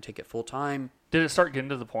I'm just going to take it full time. Did it start getting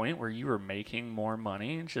to the point where you were making more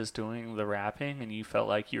money just doing the wrapping and you felt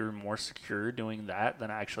like you were more secure doing that than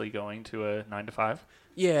actually going to a 9 to 5?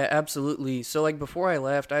 Yeah, absolutely. So before I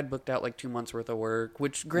left, I'd booked out 2 months worth of work,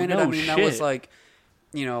 which granted, No that was shit.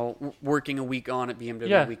 working a week on at BMW,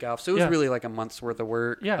 Yeah. a week off. So it was really a month's worth of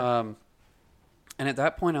work. Yeah. And at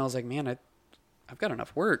that point I was like, man, I've got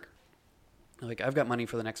enough work. I've got money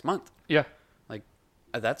for the next month. Yeah.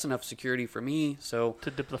 That's enough security for me. So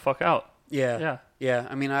To dip the fuck out. yeah.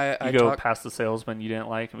 I mean, I You go talked, past the salesman you didn't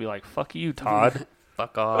like and be like, fuck you, Todd.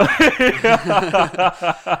 fuck off.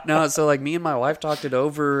 No, so me and my wife talked it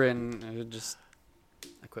over, and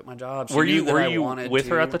I quit my job. She Were knew you that I you wanted with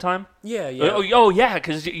her to. at the time? Yeah, yeah. Oh yeah,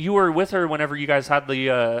 because you were with her whenever you guys had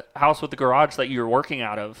the house with the garage that you were working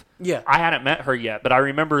out of. Yeah. I hadn't met her yet, but I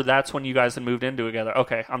remember that's when you guys had moved in together.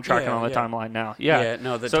 Okay, I'm tracking Yeah, on the yeah. timeline now. Yeah. Yeah,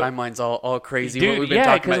 no, the So- timeline's all crazy. Dude, What we've been yeah,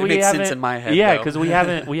 talking because about, we it makes haven't. sense in my head. Yeah, though. because we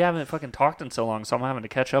haven't fucking talked in so long, so I'm having to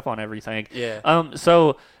catch up on everything. Yeah.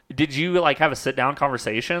 So did you have a sit down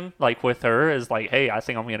conversation with her? As hey, I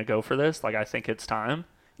think I'm gonna go for this. I think it's time.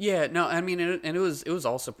 Yeah, no, I mean, and it was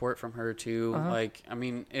all support from her too. Uh-huh. I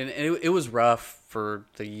mean, and it was rough for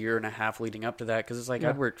the year and a half leading up to that because it's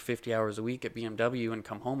I'd work 50 hours a week at BMW and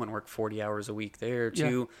come home and work 40 hours a week there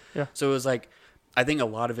too. Yeah. So it was I think a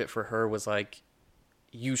lot of it for her was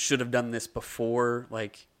you should have done this before.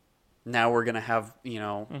 Now we're gonna have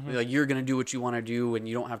you're gonna do what you want to do and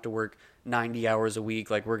you don't have to work 90 hours a week.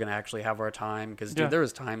 We're gonna actually have our time because Yeah. there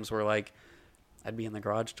was times where I'd be in the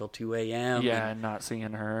garage till 2 a.m. Yeah, and not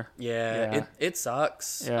seeing her. Yeah. It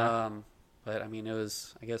sucks. Yeah. But I mean,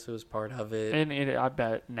 I guess it was part of it. And I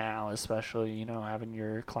bet now, especially, having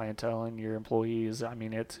your clientele and your employees, I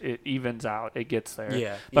mean, it evens out. It gets there.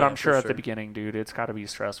 Yeah, But yeah, I'm sure for at the sure. beginning, dude, it's got to be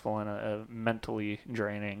stressful and mentally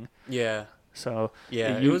draining. Yeah. So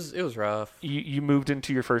Yeah. you, It was rough. You moved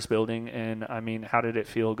into your first building, and I mean, how did it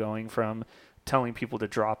feel going from telling people to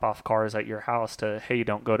drop off cars at your house to, hey,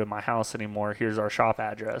 don't go to my house anymore, here's our shop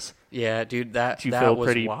address? Yeah, dude, that Did you that feel was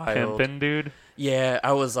pretty wild. pimpin', dude? Yeah,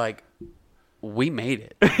 I was we made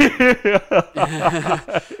it.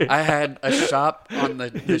 I had a shop on the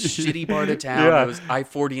shitty part of town. Yeah. It was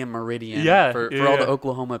I-40 and Meridian. Yeah, For yeah, all the yeah.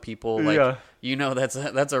 Oklahoma people, Yeah.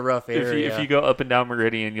 that's a rough area. If you go up and down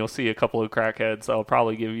Meridian, you'll see a couple of crackheads. I'll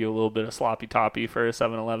probably give you a little bit of sloppy toppy for a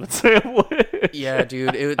 7-Eleven sandwich. Yeah,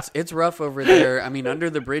 dude, it's rough over there. I mean, under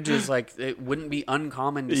the bridges, it wouldn't be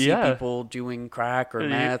uncommon to see Yeah. people doing crack or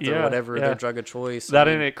meth Yeah, or whatever yeah. their drug of choice. That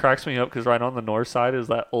I and mean, it cracks me up because right on the north side is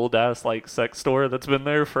that old ass sex store that's been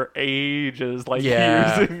there for ages,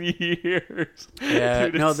 Yeah. years and years. Yeah,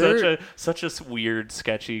 dude, no, it's such a weird,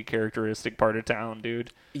 sketchy, characteristic part of town,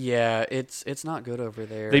 dude. yeah, it's not good over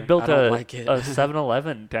there. They built I don't a like it.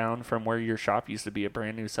 7-Eleven down from where your shop used to be, a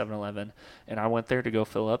brand new 7-Eleven, and I went there to go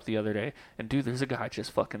fill up the other day, and dude, there's a guy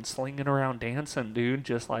just fucking slinging around dancing, dude,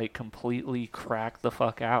 just completely cracked the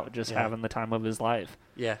fuck out, just Yeah. having the time of his life.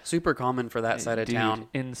 Yeah, super common for that side of Dude, town.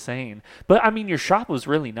 insane. But I mean, your shop was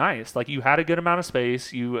really nice. You had a good amount of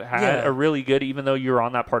space. You had Yeah. a really good, even though you were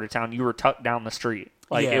on that part of town, you were tucked down the street.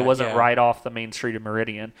 Yeah, it wasn't yeah. right off the main street of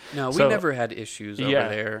Meridian. No, we So- never had issues over Yeah,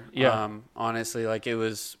 there. yeah. Honestly, it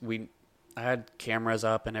was I had cameras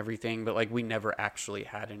up and everything, but like we never actually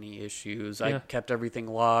had any issues. Yeah. I kept everything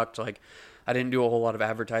locked. Like I didn't do a whole lot of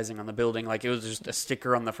advertising on the building. Like it was just a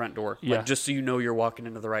sticker on the front door, like just so you know you're walking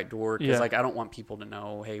into the right door. Because like I don't want people to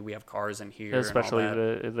know, hey, we have cars in here. Especially and all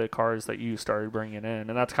that. the cars that you started bringing in,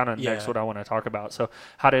 and that's kind of next what I want to talk about. So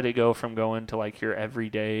how did it go from going to like your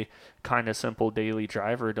everyday kind of simple daily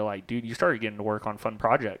driver to like, dude, you started getting to work on fun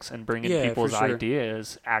projects and bringing people's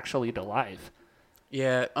ideas actually to life?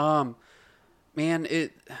 Yeah. Man,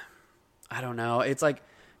 I don't know. It's like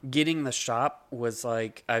getting the shop was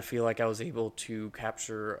like, I feel like I was able to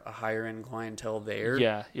capture a higher end clientele there.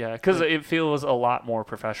 Yeah. Because it feels a lot more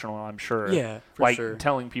professional, I'm sure. Yeah, for like sure.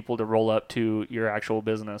 Telling people to roll up to your actual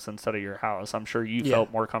business instead of your house. I'm sure you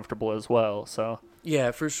felt more comfortable as well. So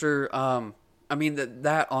yeah, for sure. I mean,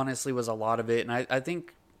 that honestly was a lot of it. And I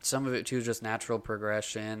think some of it too is just natural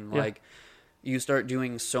progression. Like you start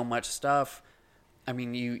doing so much stuff. I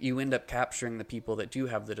mean, you end up capturing the people that do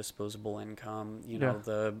have the disposable income, you know,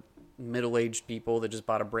 the middle-aged people that just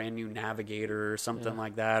bought a brand new Navigator or something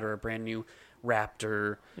like that, or a brand new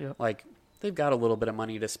Raptor. Like, they've got a little bit of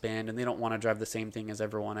money to spend, and they don't want to drive the same thing as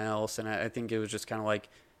everyone else. And I think it was just kind of like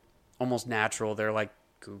almost natural. They're like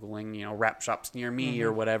Googling, you know, wrap shops near me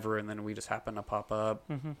or whatever, and then we just happen to pop up.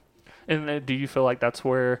 And do you feel like that's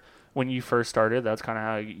where, when you first started, that's kind of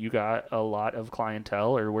how you got a lot of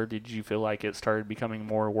clientele, or where did you feel like it started becoming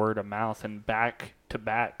more word of mouth and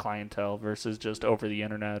back-to-back clientele versus just over the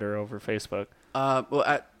internet or over Facebook? Well,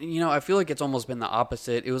 I feel like it's almost been the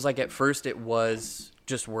opposite. It was like at first it was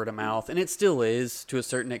just word of mouth, and it still is to a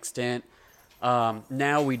certain extent.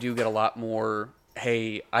 Now we do get a lot more,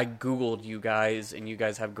 hey, I Googled you guys, and you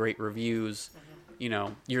guys have great reviews. You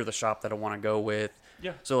know, you're the shop that I want to go with.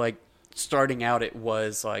 Yeah. So, like, starting out, it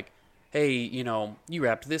was like, hey, you know, you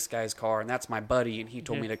wrapped this guy's car, and that's my buddy, and he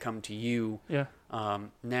told me to come to you. Yeah.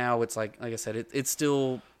 Now it's like I said, it's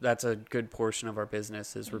still, that's a good portion of our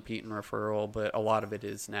business is repeat and referral, but a lot of it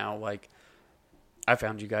is now like, I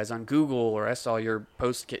found you guys on Google, or I saw your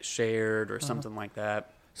post get shared, or something like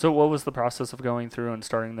that. So what was the process of going through and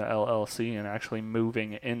starting the LLC and actually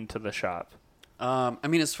moving into the shop? I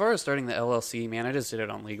mean, as far as starting the LLC, man, I just did it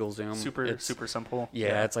on LegalZoom. Super simple.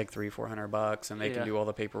 Yeah, it's like $300-400, and they can do all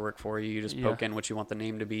the paperwork for you. You just poke in what you want the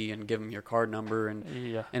name to be and give them your card number, and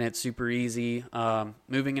it's super easy.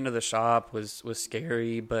 Moving into the shop was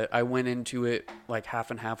scary, but I went into it like half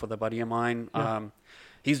and half with a buddy of mine.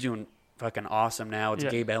 He's doing fucking awesome now. It's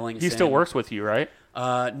Gabe Ellingson. He still works with you, right?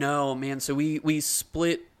 No, man. So we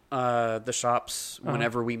split the shops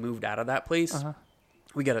whenever we moved out of that place.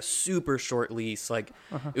 We got a super short lease. Like,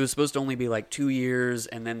 it was supposed to only be like 2 years,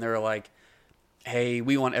 and then they're like, hey,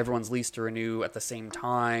 we want everyone's lease to renew at the same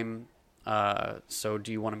time. So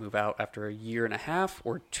do you want to move out after a year and a half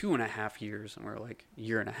or 2.5 years? And we're like,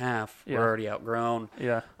 year and a half. We're already outgrown.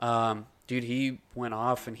 Dude, he went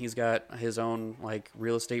off, and he's got his own like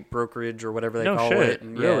real estate brokerage or whatever they call it.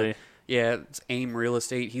 And really? Yeah, it's AIM Real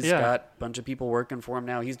Estate. He's got a bunch of people working for him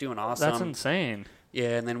now. He's doing awesome. That's insane.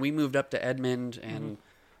 Yeah, and then we moved up to Edmond, and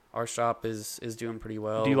our shop is doing pretty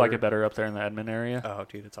well. Do you like it better up there in the Edmond area? Oh,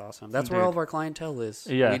 dude, it's awesome. That's where all of our clientele is.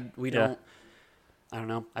 Yeah. We don't, I don't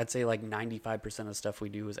know, I'd say like 95% of stuff we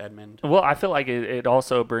do is Edmond. Well, I feel like it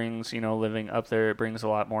also brings, you know, living up there, it brings a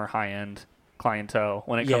lot more high-end clientele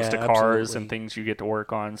when it comes to cars and things you get to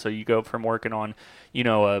work on. So you go from working on, you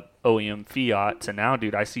know, a OEM Fiat to now,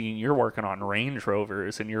 dude, I see you're working on Range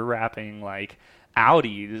Rovers, and you're wrapping like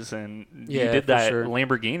Audis, and you did that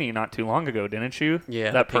Lamborghini not too long ago, didn't you?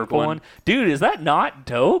 Yeah, that purple one. Dude, is that not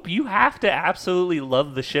dope? You have to absolutely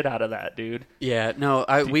love the shit out of that, dude. Yeah, no,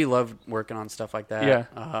 we love working on stuff like that.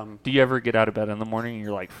 Yeah. Do you ever get out of bed in the morning and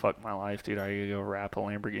you're like, fuck my life, dude, I gotta go wrap a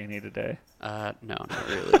Lamborghini today? No, not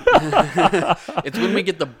really. It's when we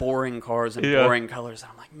get the boring cars and boring colors,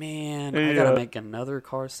 I'm like, man, I gotta make another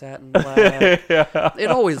car satin black. It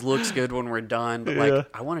always looks good when we're done, but like,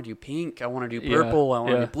 I want to do pink, I want to do purple, I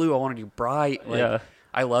want to do blue, I want to do bright. Like,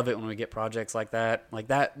 I love it when we get projects like that. Like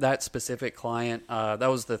that specific client, that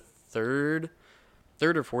was the third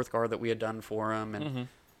or fourth car that we had done for him,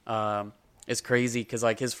 and it's crazy because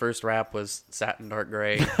like his first wrap was satin dark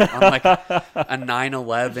gray on like a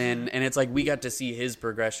 911, and it's like we got to see his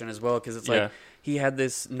progression as well, because it's like he had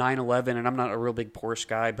this 911, and I'm not a real big Porsche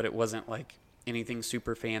guy, but it wasn't like anything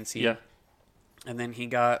super fancy. And then he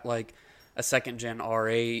got like a second gen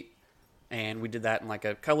R8, and we did that in like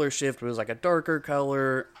a color shift. It was like a darker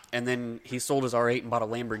color, and then he sold his R8 and bought a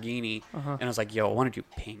Lamborghini, and I was like, yo, I want to do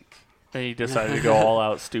pink. And he decided to go all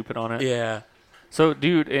out stupid on it. Yeah. So,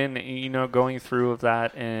 dude, and, you know, going through of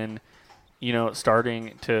that, and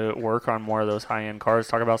starting to work on more of those high-end cars,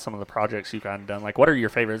 talk about some of the projects you've gotten done. Like, what are your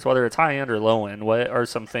favorites, whether it's high-end or low-end? What are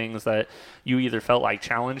some things that you either felt like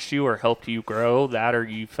challenged you or helped you grow that, or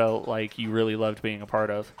you felt like you really loved being a part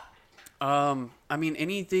of? I mean,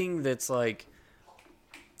 anything that's like,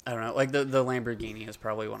 I don't know, like the Lamborghini is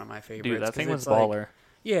probably one of my favorites. Dude, that thing was like, baller.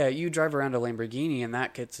 Yeah, you drive around a Lamborghini and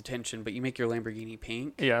that gets attention, but you make your Lamborghini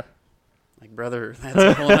pink. Yeah. Like, brother, that's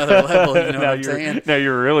a whole other level, you know what I'm saying? Now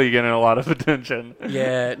you're really getting a lot of attention.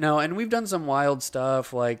 Yeah, no, and we've done some wild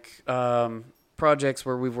stuff, like projects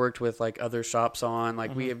where we've worked with like other shops on.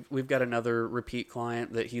 Like we've got another repeat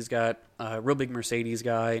client that he's got a real big Mercedes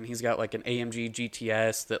guy, and he's got like an AMG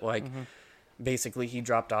GTS that like basically he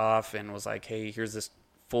dropped off and was like, hey, here's this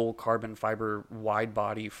full carbon fiber wide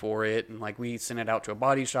body for it, and like we sent it out to a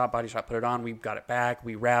body shop put it on, we got it back,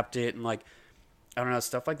 we wrapped it, and like I don't know,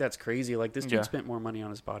 stuff like that's crazy. Like this dude spent more money on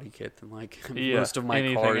his body kit than like most of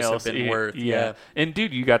my cars have been worth. Yeah. And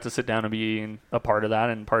dude, you got to sit down and be a part of that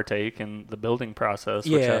and partake in the building process,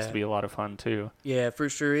 which has to be a lot of fun too. Yeah, for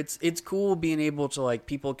sure. It's cool being able to like,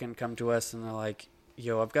 people can come to us and they're like,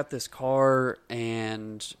 yo, I've got this car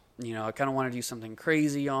and I kind of want to do something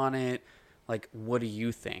crazy on it. Like, what do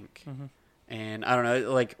you think? And I don't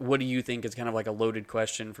know, like, what do you think is kind of like a loaded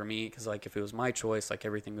question for me, because like if it was my choice, like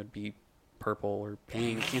everything would be purple or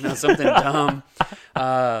pink, something dumb.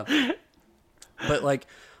 But like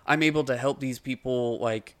I'm able to help these people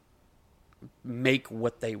like make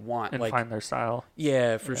what they want and like find their style.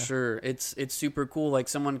 Yeah, for sure. It's super cool. Like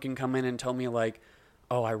someone can come in and tell me like,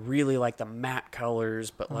 oh, I really like the matte colors,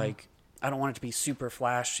 but like I don't want it to be super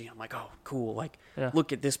flashy. I'm like, oh, cool. Like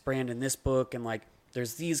look at this brand in this book, and like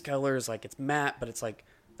there's these colors, like it's matte, but it's like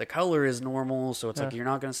the color is normal, so it's like you're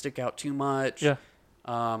not going to stick out too much.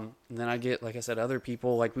 And then I get, like I said, other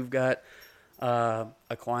people, like we've got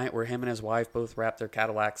a client where him and his wife both wrap their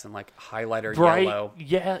Cadillacs in like highlighter yellow.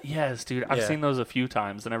 Yes, dude. I've seen those a few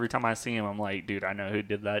times, and every time I see him, I'm like, dude, I know who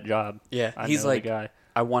did that job. Yeah, he's like, the guy.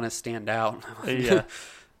 I want to stand out.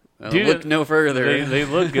 Dude, look no further. They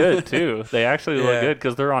look good too. They actually look good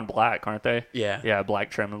because they're on black, aren't they? Yeah,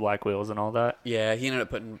 black trim and black wheels and all that. Yeah, he ended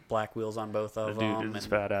up putting black wheels on both of them. Dude, it's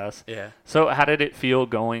badass. Yeah. So how did it feel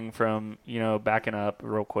going from, backing up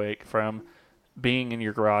real quick, from being in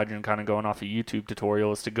your garage and kind of going off of YouTube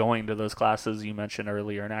tutorials to going to those classes you mentioned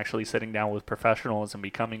earlier and actually sitting down with professionals and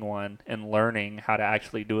becoming one and learning how to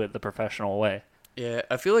actually do it the professional way? Yeah,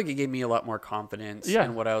 I feel like it gave me a lot more confidence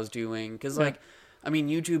in what I was doing, because I mean,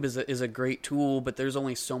 YouTube is a great tool, but there's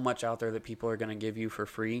only so much out there that people are going to give you for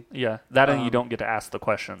free. Yeah, that and you don't get to ask the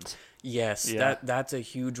questions. Yes, that's a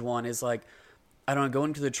huge one. Is like, I don't know,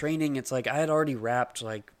 going to the training, it's like I had already wrapped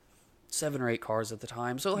like 7 or 8 cars at the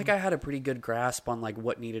time, so like I had a pretty good grasp on like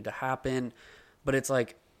what needed to happen, but it's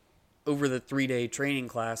like over the 3-day training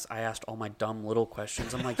class, I asked all my dumb little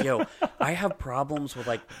questions. I'm like, yo, I have problems with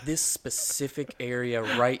like this specific area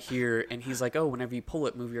right here. And he's like, oh, whenever you pull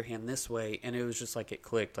it, move your hand this way. And it was just like, it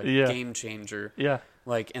clicked, like game changer. Yeah.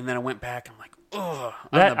 Like, and then I went back and I'm like, oh,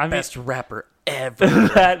 I'm the best rapper ever.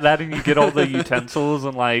 that and you get all the utensils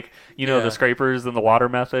and like, the scrapers and the water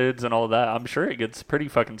methods and all that. I'm sure it gets pretty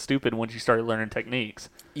fucking stupid once you start learning techniques.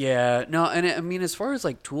 Yeah. No, and I mean, as far as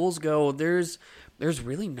like tools go, there's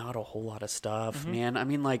really not a whole lot of stuff, man. I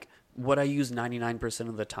mean, like, what I use 99%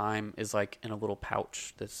 of the time is, like, in a little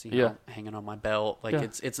pouch that's, hanging on my belt. Like,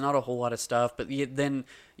 it's not a whole lot of stuff. But then,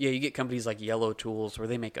 you get companies like Yellow Tools where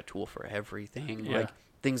they make a tool for everything. Yeah. Like,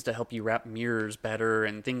 things to help you wrap mirrors better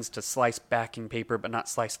and things to slice backing paper but not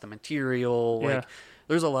slice the material. Like,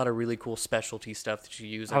 there's a lot of really cool specialty stuff that you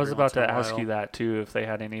use. I was about to ask you that too, if they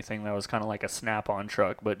had anything that was kind of like a Snap-on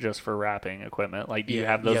truck, but just for wrapping equipment. Like, do you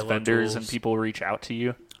have those vendors and people reach out to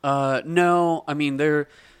you? No. I mean,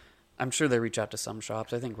 I'm sure they reach out to some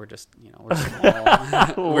shops. I think we're just, we're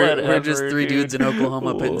small. we're just 3 dudes in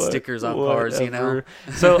Oklahoma putting stickers on cars,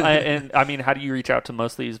 So, I mean, how do you reach out to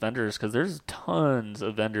most of these vendors? Because there's tons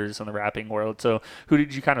of vendors in the wrapping world. So who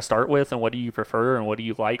did you kind of start with, and what do you prefer, and what do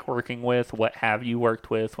you like working with? What have you worked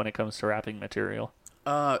with when it comes to wrapping material?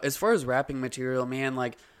 As far as wrapping material, man,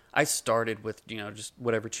 like, I started with, just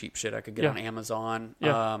whatever cheap shit I could get on Amazon.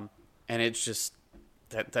 And it's just...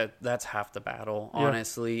 That's half the battle,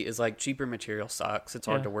 honestly, is like cheaper material sucks. It's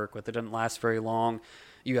hard to work with. It doesn't last very long.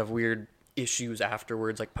 You have weird issues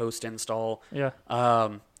afterwards, like post-install. Yeah.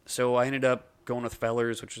 So I ended up going with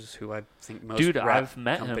Fellers, which is who I think most Dude, rap I've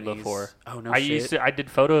met him before. Oh, no I did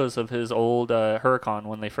photos of his old Huracan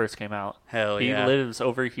when they first came out. Hell yeah. He lives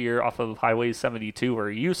over here off of Highway 72, or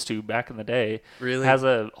he used to back in the day. Really? Has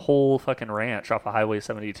a whole fucking ranch off of Highway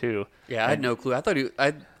 72. Yeah, I had no clue. I thought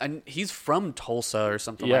he's from Tulsa or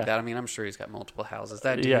something like that. I mean, I'm sure he's got multiple houses.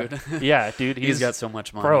 That dude. Yeah, dude. He's got so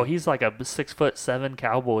much money. Bro, he's like a 6'7"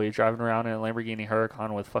 cowboy driving around in a Lamborghini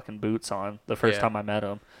Huracan with fucking boots on the first time I met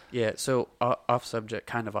him. Yeah, so off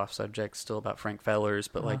subject, still about Frank Fellers,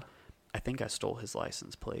 but like, I think I stole his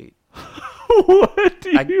license plate. What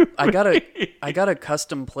do you mean? I got a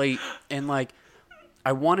custom plate, and like,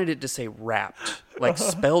 I wanted it to say wrapped, like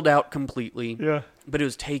spelled out completely. Yeah. But it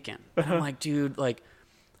was taken. And I'm like, dude, like,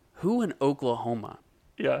 who in Oklahoma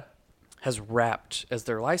has wrapped as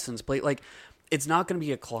their license plate? Like, it's not going to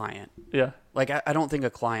be a client. Yeah. Like, I don't think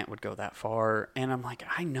a client would go that far. And I'm like,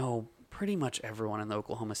 I know pretty much everyone in the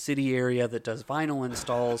Oklahoma City area that does vinyl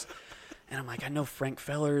installs. And I'm like, I know Frank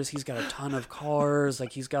Fellers. He's got a ton of cars.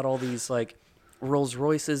 Like, he's got all these, like, Rolls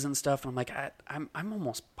Royces and stuff. And I'm like, I'm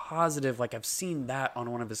almost positive, like, I've seen that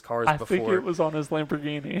on one of his cars before. I think it was on his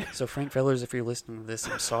Lamborghini. So, Frank Fellers, if you're listening to this,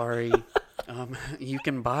 I'm sorry. You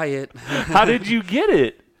can buy it. How did you get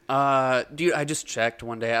it? Dude, I just checked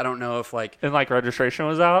one day. I don't know if, like... And, like, registration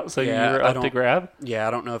was out, so you were up to grab? Yeah,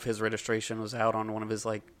 I don't know if his registration was out on one of his,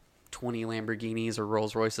 like, 20 Lamborghinis or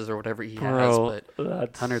Rolls Royces or whatever he has, but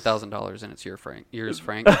 $100,000 and it's yours,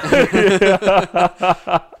 Frank.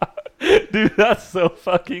 Dude, that's so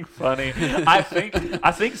fucking funny. I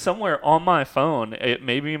think somewhere on my phone, it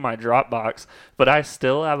may be my Dropbox, but I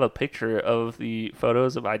still have a picture of the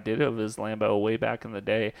photos I did of his Lambo way back in the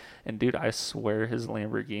day. And dude, I swear his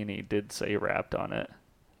Lamborghini did say wrapped on it.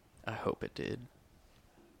 I hope it did.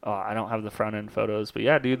 Oh, I don't have the front end photos, but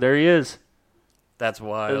yeah, dude, there he is. That's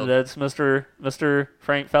wild. That's Mr.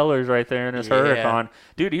 Frank Fellers right there in his Huracan.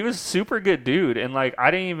 Dude, he was super good dude. And, like,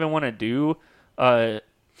 I didn't even want to do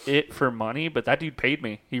it for money, but that dude paid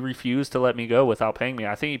me. He refused to let me go without paying me.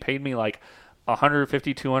 I think he paid me, like,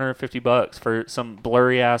 $150-$250 for some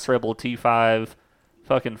blurry-ass Rebel T5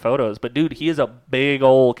 fucking photos. But, dude, he is a big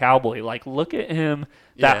old cowboy. Like, look at him,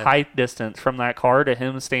 that height distance from that car to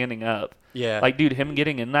him standing up. Yeah. Like, dude, him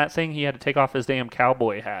getting in that thing, he had to take off his damn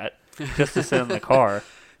cowboy hat just to sit in the car.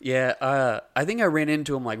 Yeah, I think I ran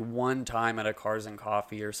into him like one time at a Cars and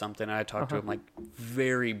Coffee or something. I talked to him like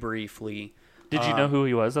very briefly. Did you know who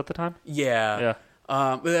he was at the time? Yeah. Yeah.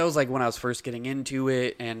 But that was like when I was first getting into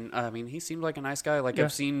it, and I mean, he seemed like a nice guy. Like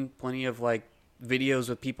I've seen plenty of like videos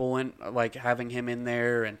with people and like having him in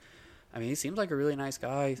there, and I mean, he seems like a really nice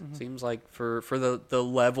guy. Seems like for the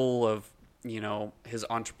level of, you know, his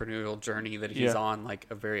entrepreneurial journey that he's on, like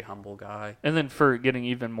a very humble guy. And then for getting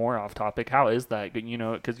even more off topic, how is that? You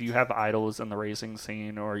know, because you have idols in the racing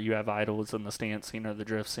scene, or you have idols in the stance scene or the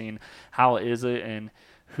drift scene. How is it, and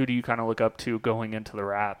who do you kind of look up to going into the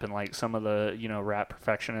rap, and like some of the, you know, rap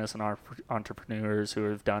perfectionists and entrepreneurs who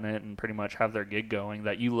have done it and pretty much have their gig going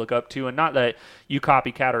that you look up to, and not that you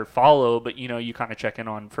copycat or follow, but, you know, you kind of check in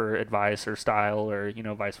on for advice or style, or, you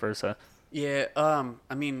know, vice versa? Yeah,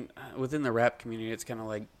 I mean, within the rap community, it's kind of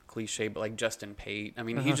like cliche, but like Justin Pate. I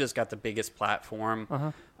mean, he's just got the biggest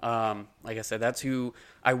platform. Like I said, that's who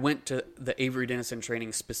I went to the Avery Dennison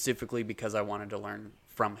training specifically because I wanted to learn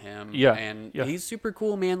from him. Yeah, and he's super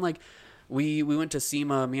cool, man. Like we went to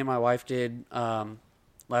SEMA. Me and my wife did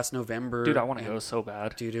last November. Dude, I want to go so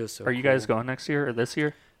bad. Dude, it was so. Are you guys going next year or this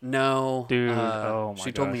year? No, dude. Oh my!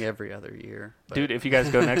 She told me every other year. But. Dude, if you guys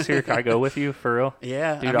go next year, can I go with you for real?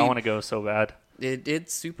 Yeah, dude, I want to go so bad.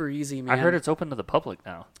 It's super easy, man. I heard it's open to the public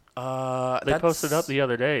now. They posted up the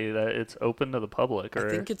other day that it's open to the public. Or I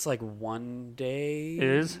think it's like one day. It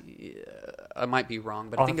is? Yeah, I might be wrong,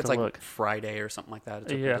 but I think it's like Friday or something like that.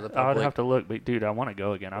 It's open to the public. I would have to look. But dude, I want to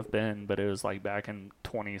go again. I've been, but it was like back in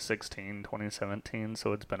 2016, 2017,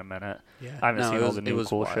 so it's been a minute. Yeah. I haven't seen all the new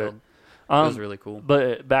cool shit. It was really cool.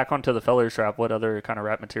 But back onto the Fellers rap, what other kind of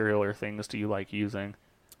rap material or things do you like using?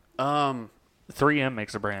 3M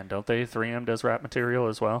makes a brand, don't they? 3M does rap material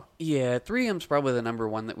as well? Yeah, 3M's probably the number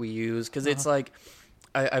one that we use, because it's like,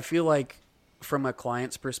 I feel like from a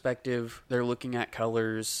client's perspective, they're looking at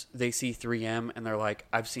colors, they see 3M, and they're like,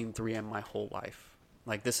 I've seen 3M my whole life.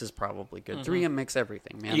 Like, this is probably good. 3M makes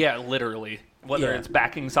everything, man. Yeah, literally. Whether it's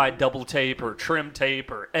backing side double tape or trim tape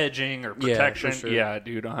or edging or protection. Yeah, for sure. Yeah,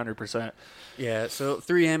 dude, 100%. Yeah, so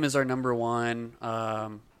 3M is our number one.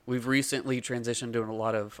 We've recently transitioned to a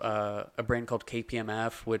lot of a brand called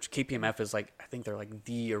KPMF, which KPMF is like, I think they're like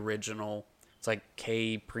the original. It's like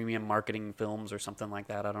K Premium Marketing Films or something like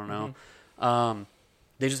that. I don't know.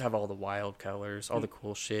 They just have all the wild colors, all the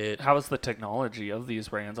cool shit. How is the technology of these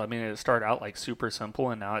brands? I mean, it started out like super simple,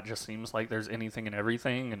 and now it just seems like there's anything and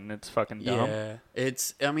everything, and it's fucking dumb. Yeah,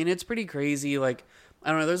 it's pretty crazy. Like,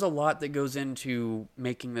 I don't know, there's a lot that goes into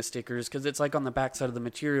making the stickers, because it's like on the backside of the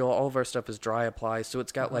material, all of our stuff is dry apply, so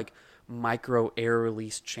it's got like micro air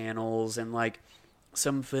release channels, and like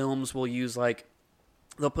some films will use like,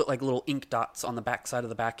 they'll put like little ink dots on the backside of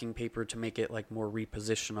the backing paper to make it like more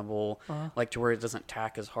repositionable, like to where it doesn't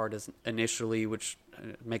tack as hard as initially, which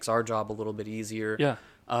makes our job a little bit easier. Yeah.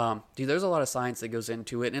 Dude, there's a lot of science that goes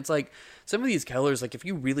into it, and it's like some of these colors, like if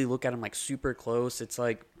you really look at them like super close, it's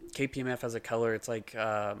like KPMF has a color, it's like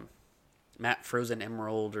matte frozen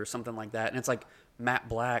emerald or something like that, and it's like matte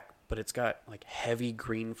black, but it's got like heavy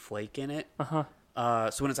green flake in it.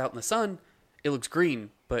 So when it's out in the sun, it looks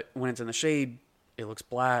green, but when it's in the shade, it looks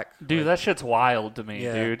black. Dude, like, that shit's wild to me,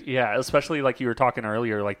 Yeah. dude. Yeah, especially like you were talking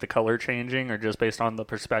earlier, like the color changing or just based on the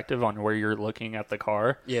perspective on where you're looking at the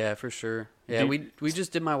car. Yeah, for sure. Yeah, Dude. we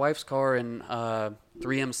just did my wife's car in 3M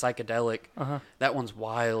Psychedelic. That one's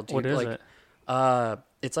wild, dude. What is like, it?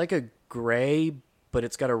 It's like a gray, but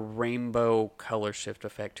it's got a rainbow color shift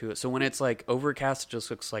effect to it. So when it's like overcast, it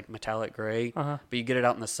just looks like metallic gray. But you get it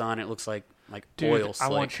out in the sun, it looks like Dude, oil I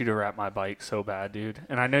slick. want you to wrap my bike so bad, dude.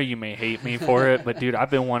 And I know you may hate me for it, but dude, I've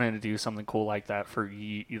been wanting to do something cool like that for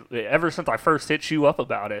ever since I first hit you up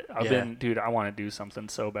about it. Dude, I want to do something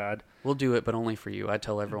so bad. We'll do it, but only for you. I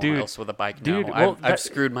tell everyone Dude, else with a bike dude, no. well, I've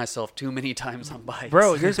screwed myself too many times on bikes.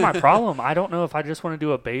 Bro, here's my problem. I don't know if I just want to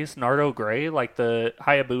do a base Nardo gray, like the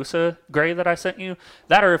Hayabusa gray that I sent you.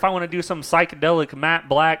 That, or if I want to do some psychedelic matte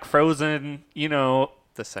black frozen,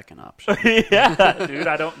 the second option. Yeah, dude,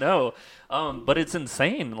 I don't know. But it's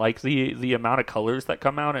insane, like the amount of colors that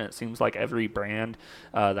come out, and it seems like every brand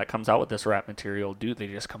that comes out with this wrap material, dude, they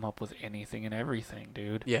just come up with anything and everything,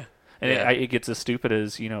 dude. Yeah. And Yeah. it gets as stupid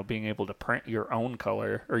as, being able to print your own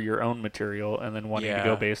color or your own material and then wanting to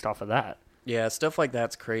go based off of that. Yeah, stuff like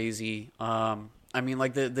that's crazy. I mean,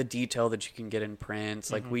 like the detail that you can get in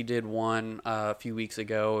prints. Like we did one a few weeks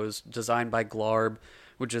ago. It was designed by Glarb,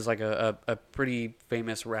 which is like a pretty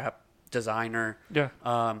famous wrap designer. Yeah.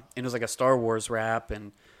 And it was like a Star Wars wrap,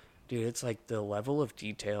 and dude, it's like the level of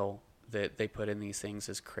detail that they put in these things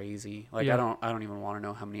is crazy. Like Yeah. I don't even want to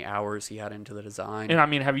know how many hours he had into the design. And I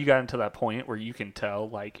mean, have you gotten to that point where you can tell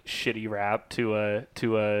like shitty wrap to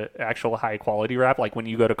a actual high quality wrap? Like when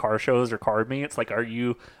you go to car shows or car meets, like are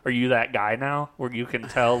you that guy now where you can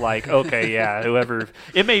tell like, okay, yeah, whoever,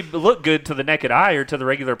 it may look good to the naked eye or to the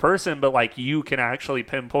regular person, but like you can actually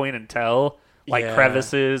pinpoint and tell like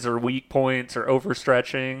crevices or weak points or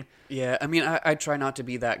overstretching. Yeah, I mean, I try not to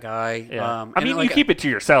be that guy. Yeah. I mean, like, you keep it to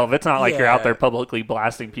yourself. It's not like you're out Yeah. there publicly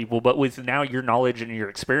blasting people, but with now your knowledge and your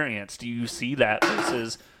experience, do you see that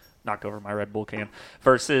versus knocked over my Red Bull can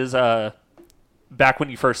versus back when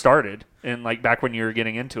you first started and like back when you were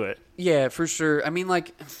getting into it? Yeah, for sure. I mean,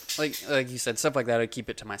 like you said, stuff like that, I keep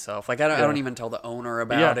it to myself. Like I don't even tell the owner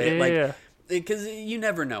about it. Yeah. Because you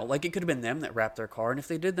never know. Like, it could have been them that wrapped their car, and if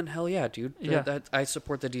they did, then hell yeah, dude. Yeah. That I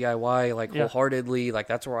support the DIY, like, wholeheartedly. Like,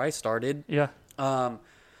 that's where I started. Yeah. But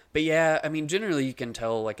yeah, I mean, generally you can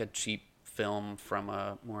tell, like, a cheap film from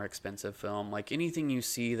a more expensive film. Like, anything you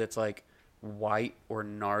see that's, like, white or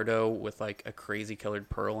Nardo with, like, a crazy colored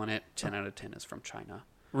pearl in it, 10 out of 10 is from China.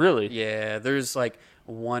 Really? Yeah, there's, like,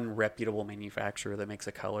 one reputable manufacturer that makes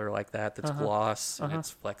a color like that that's gloss, and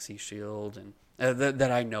it's Flexi Shield, and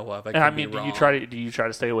that I know of. And I mean, do you try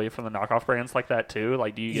to stay away from the knockoff brands like that too?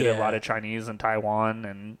 Like, do you get a lot of Chinese and Taiwan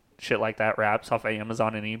and shit like that wraps off of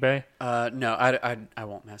Amazon and eBay? No, I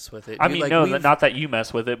won't mess with it. I Dude, mean, like, no, not that you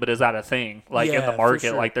mess with it, but is that a thing? Like in the for market,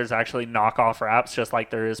 sure. like there's actually knockoff wraps, just like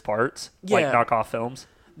there is parts, like Yeah. knockoff films.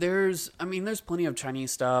 There's plenty of Chinese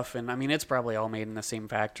stuff, and I mean, it's probably all made in the same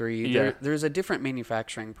factory. Yeah. There's a different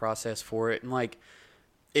manufacturing process for it, and like,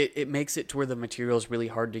 it makes it to where the material is really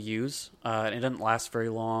hard to use, and it doesn't last very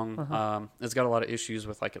long. It's got a lot of issues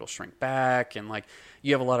with, like, it'll shrink back, and like,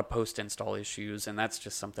 you have a lot of post-install issues, and that's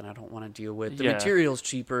just something I don't want to deal with. The material's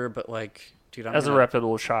cheaper, but like, dude, As a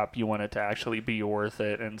reputable shop, you want it to actually be worth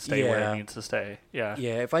it and stay where Yeah. it needs to stay. Yeah.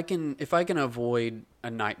 Yeah, if I can avoid a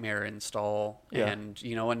nightmare install and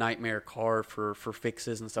a nightmare car for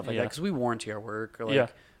fixes and stuff like that, because we warranty our work. Or like,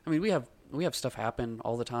 I mean, we have stuff happen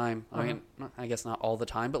all the time. I mean, I guess not all the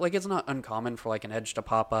time, but like, it's not uncommon for like an edge to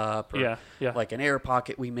pop up or like an air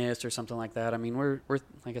pocket we missed or something like that. I mean, we're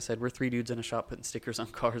like I said, we're three dudes in a shop putting stickers on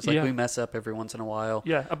cars. Like, we mess up every once in a while.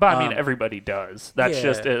 Yeah, but I mean, everybody does. That's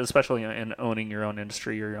just, especially in owning your own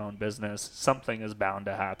industry or your own business, something is bound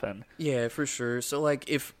to happen. Yeah, for sure. So like,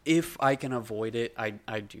 if I can avoid it, I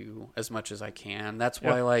do as much as I can. That's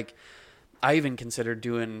why like, I even considered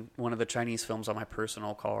doing one of the Chinese films on my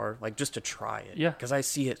personal car, like just to try it. Yeah. Because I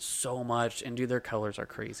see it so much, and dude, their colors are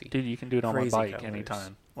crazy. Dude, you can do it on my Crazy bike colors.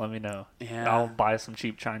 anytime. Let me know. Yeah. I'll buy some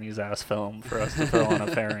cheap Chinese ass film for us to throw on a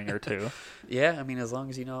fairing or two. Yeah, I mean, as long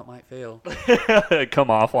as you know it might fail. Come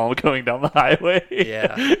off while I'm going down the highway.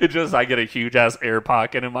 Yeah. It just, I get a huge ass air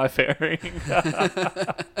pocket in my fairing.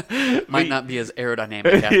 Might not be as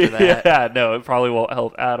aerodynamic after that. Yeah, no, it probably won't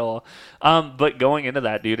help at all. But going into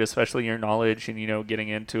that, dude, especially your knowledge and, getting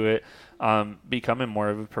into it, becoming more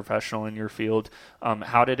of a professional in your field,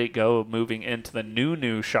 how did it go moving into the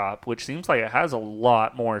new shop, which seems like it has a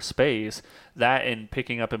lot more space, that and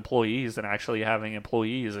picking up employees and actually having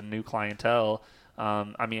employees and new clientele?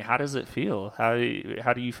 I mean, how does it feel? How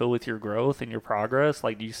do you feel with your growth and your progress?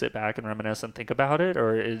 Like, do you sit back and reminisce and think about it,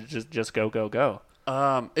 or is it just go, go, go?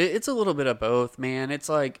 It's a little bit of both, man. It's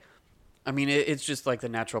like, I mean, it's just like the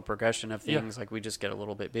natural progression of things. Yeah. Like, we just get a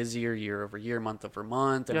little bit busier year over year, month over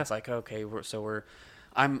month. And Yeah. it's like, okay,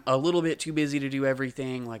 I'm a little bit too busy to do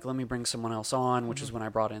everything. Like, let me bring someone else on, which is when I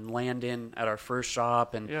brought in Landon at our first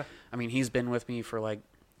shop. And Yeah. I mean, he's been with me for like,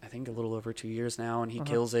 I think a little over 2 years now, and he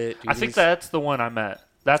kills it. Dude, I think that's the one I met.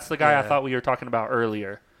 That's the guy I Yeah. thought we were talking about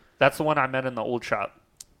earlier. That's the one I met in the old shop.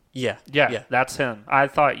 Yeah. Yeah, that's him. I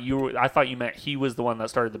thought you meant he was the one that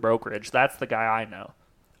started the brokerage. That's the guy I know.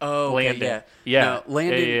 Oh, okay, Landon. yeah. Yeah. No,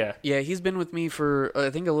 Landon, Yeah. he's been with me for, I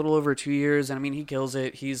think, a little over 2 years, and I mean, he kills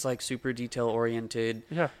it. He's, like, super detail-oriented.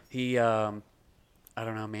 Yeah. He, I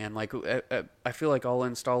don't know, man. Like, I feel like all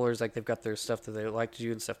installers, like, they've got their stuff that they like to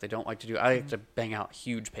do and stuff they don't like to do. I like to bang out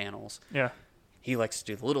huge panels. Yeah. He likes to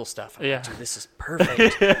do the little stuff. I'm Yeah. like, dude, this is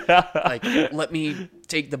perfect. Like, let me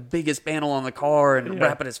take the biggest panel on the car and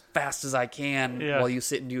wrap it as fast as I can while you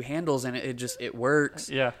sit and do handles, and it works.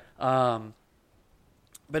 Yeah.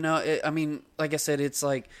 But no, I mean, like I said, it's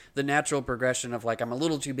like the natural progression of like, I'm a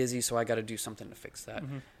little too busy, so I got to do something to fix that.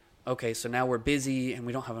 Mm-hmm. Okay, so now we're busy and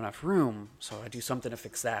we don't have enough room, so I do something to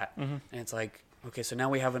fix that. Mm-hmm. And it's like, okay, so now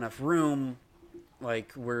we have enough room,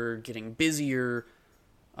 like we're getting busier.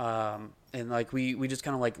 And like we just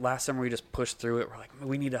kind of like last summer we just pushed through it. We're like,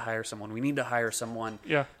 we need to hire someone.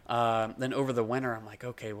 Yeah. Then over the winter, I'm like,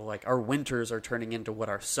 okay, well, like our winters are turning into what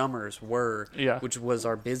our summers were, Yeah. which was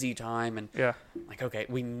our busy time. And Yeah. I'm like, okay,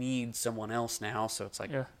 we need someone else now. So it's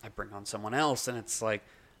like, Yeah. I bring on someone else, and it's like,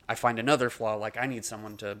 I find another flaw. Like, I need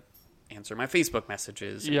someone to answer my Facebook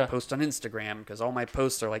messages and Yeah. post on Instagram, because all my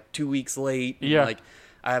posts are like 2 weeks late. And Yeah. like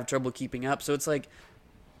I have trouble keeping up. So it's like,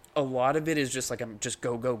 a lot of it is just like I'm just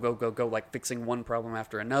go, like fixing one problem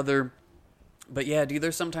after another. But yeah, dude,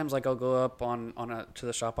 there's sometimes like I'll go up to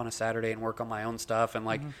the shop on a Saturday and work on my own stuff, and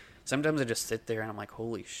like sometimes I just sit there and I'm like,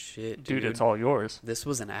 holy shit, dude, Dude, it's all yours. this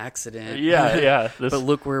was an accident. Yeah. But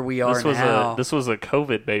look where we are now. This was a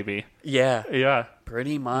COVID baby. Yeah, Yeah.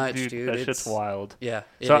 pretty much, dude. That shit's wild. Yeah,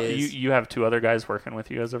 it So is. you have 2 other guys working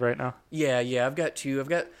with you as of right now? Yeah, I've got 2. I've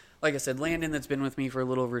got, like I said, Landon that's been with me for a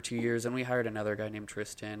little over 2 years, and we hired another guy named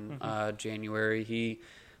Tristan January. He,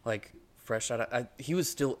 like, fresh out of, he was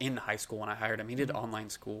still in high school when I hired him. He did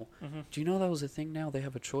online school. Do you know that was a thing now? They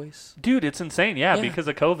have a choice. Dude, it's insane. Yeah, Yeah. because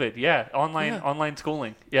of COVID. Yeah, online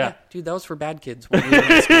schooling. Yeah. Dude, that was for bad kids when we were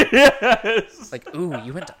in school. Yes. Like, ooh,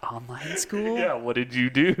 you went to online school? Yeah, what did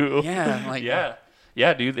you do? Yeah, like,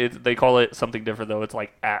 Yeah, dude, they call it something different, though. It's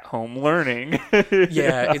like at-home learning.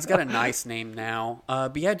 yeah, it's got a nice name now.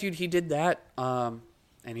 But yeah, dude, he did that. And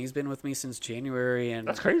he's been with me since January. And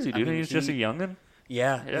That's crazy, dude. I mean, He's just a youngin'.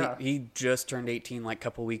 Yeah. He just turned 18 like a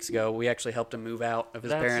couple weeks ago. We actually helped him move out of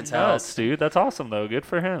his parents' nuts, house. dude. That's awesome, though. Good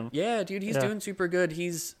for him. Yeah, dude, he's doing super good.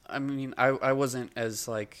 I wasn't as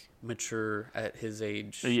like mature at his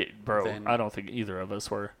age. Yeah, bro, then. I don't think either of us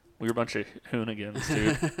were. We were a bunch of hoonigans,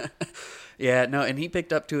 dude. Yeah, no, and he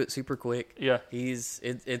picked up to it super quick. Yeah.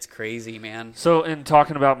 It's crazy, man. So, in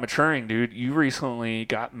talking about maturing, dude, you recently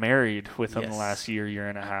got married within the Yes. last year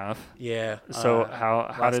and a half. Yeah. So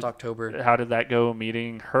last October. How did that go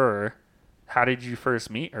meeting her? How did you first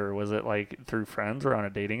meet her? Was it like through friends or on a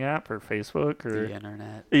dating app or Facebook or The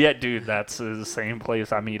internet? Yeah, dude, that's the same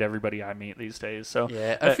place I meet everybody I meet these days. So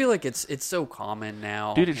Yeah, I feel like it's so common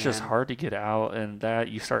now. dude, it's just man. hard to get out, and that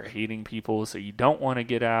you start hating people, so you don't want to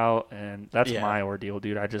get out, and that's Yeah. my ordeal,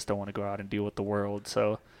 dude. I just don't want to go out and deal with the world.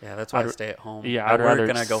 So Yeah, that's why I stay at home. yeah, I I'd work rather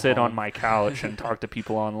and I go sit home. on my couch and talk to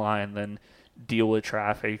people online than deal with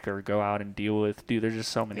traffic or go out and deal with. Dude, there's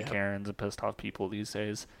just so many Karens and pissed off people these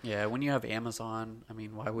days. Yeah, when you have Amazon, I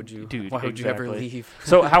mean, why would you? Dude, why would you ever exactly. leave?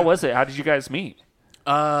 So how was it? How did you guys meet?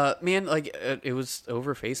 Man, like it was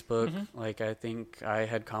over Facebook. Mm-hmm. Like I think I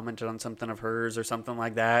had commented on something of hers or something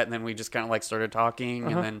like that, and then we just kind of like started talking,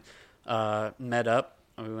 and then met up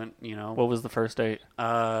We went, you know. What was the first date?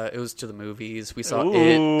 It was to the movies. We saw Ooh,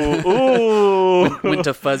 It. ooh. went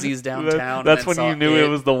to Fuzzy's downtown. That's when you knew it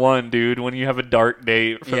was the one, dude. When you have a dark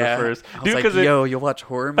date for the first. I was like, yo, you'll watch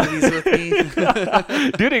horror movies with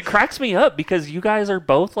me? Dude, it cracks me up because you guys are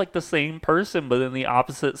both like the same person, but in the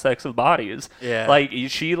opposite sex of bodies. Yeah. Like,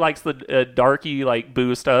 she likes the darky, like,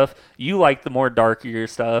 boo stuff. You like the more darkier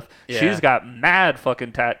stuff. Yeah. She's got mad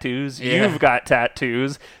fucking tattoos. Yeah. You've got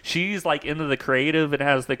tattoos. She's, like, into the creative and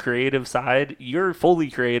has the creative side. You're fully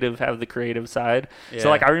creative, have the creative side. Yeah. So,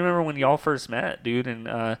 like, I remember when y'all first met, dude,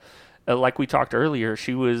 and like we talked earlier,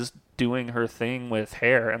 she was doing her thing with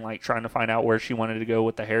hair and like trying to find out where she wanted to go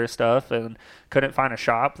with the hair stuff and couldn't find a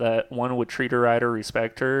shop that one would treat her right or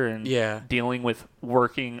respect her, and dealing with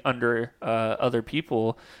working under other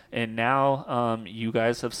people. And now you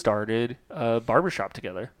guys have started a barbershop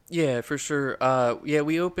together. Yeah, for sure.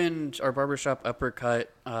 We opened our barbershop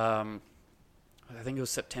Uppercut, I think it was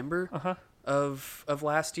September of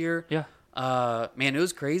last year. Yeah. Man, it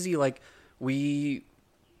was crazy. Like,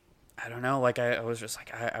 I don't know, like, I was just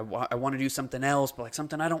like, I want to do something else, but like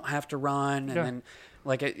something I don't have to run. And then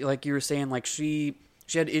like you were saying, like she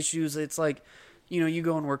had issues. It's like, you know, you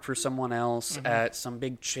go and work for someone else at some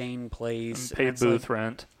big chain place. And pay booth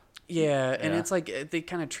rent. Yeah. And it's like, they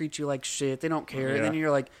kind of treat you like shit. They don't care. And then you're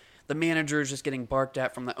like, the manager is just getting barked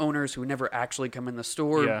at from the owners who never actually come in the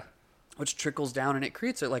store. Yeah. Which trickles down, and it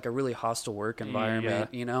creates like a really hostile work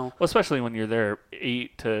environment, you know? Well, especially when you're there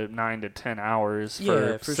 8 to 9 to 10 hours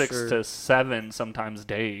for 6 to 7 sometimes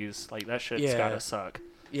days. Like, that shit's gotta suck.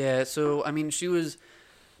 Yeah, so, I mean, she was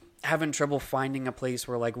having trouble finding a place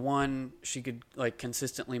where, like, one, she could, like,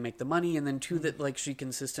 consistently make the money, and then two, that, like, she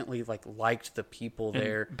consistently, like, liked the people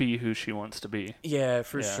there. And be who she wants to be. Yeah,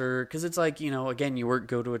 for sure. Because it's like, you know, again, you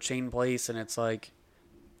go to a chain place, and it's like,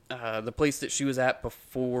 the place that she was at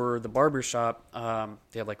before the barbershop,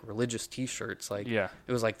 they had like religious T-shirts. Like, it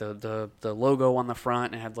was like the logo on the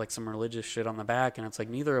front and it had like some religious shit on the back. And it's like,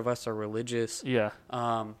 neither of us are religious. Yeah.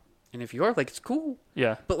 And if you are, like, it's cool.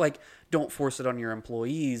 Yeah. But like, don't force it on your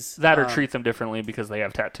employees. That or treat them differently because they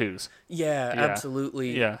have tattoos. Yeah,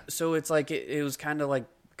 absolutely. Yeah. So it's like, it was kind of like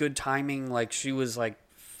good timing. Like, she was like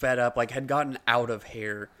fed up, like had gotten out of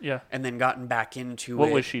hair. Yeah. And then gotten back into it.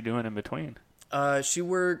 What was she doing in between? She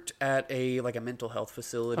worked at a mental health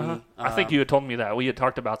facility. I think you had told me that. We had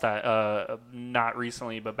talked about that not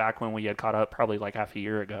recently, but back when we had caught up, probably like half a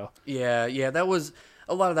year ago. Yeah. That was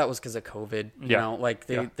a lot of that was because of COVID. You know, like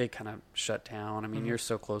they kind of shut down. I mean, you're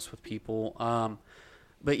so close with people.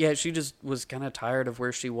 But yeah, she just was kind of tired of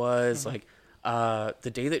where she was. Like,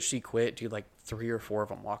 the day that she quit, dude, like 3 or 4 of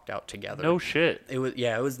them walked out together. No shit. It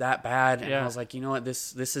was that bad. And I was like, you know what,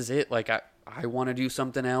 this is it. Like, I want to do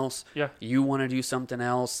something else. Yeah. You want to do something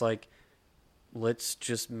else. Like, let's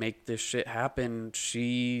just make this shit happen.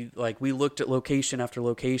 We looked at location after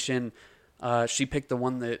location. She picked the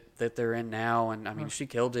one that they're in now. And I mean, she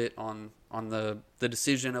killed it on the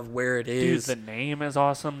decision of where it is. Dude, the name is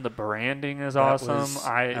awesome. The branding is awesome.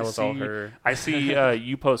 That was all her. I see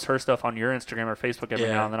you post her stuff on your Instagram or Facebook every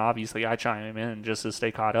now and then. Obviously, I chime in just to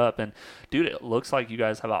stay caught up. And, dude, it looks like you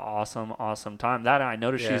guys have an awesome, awesome time. That I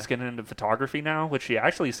noticed she's getting into photography now, which she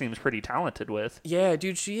actually seems pretty talented with. Yeah,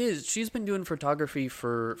 dude, she is. She's been doing photography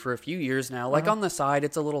for a few years now. Like, on the side,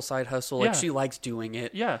 it's a little side hustle. Like, she likes doing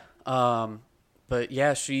it. Yeah. But,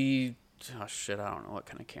 yeah, she... Oh, shit, I don't know what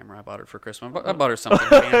kind of camera I bought her for Christmas. I bought her something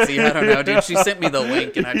fancy. I don't know, dude. She sent me the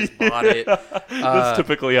link, and I just bought it. That's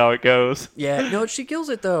typically how it goes. Yeah, no, she kills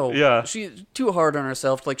it, though. Yeah. She's too hard on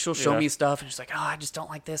herself. Like, she'll show me stuff, and she's like, oh, I just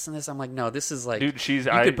don't like this and this. I'm like, no, this is like... Dude,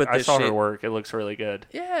 I saw her work. It looks really good.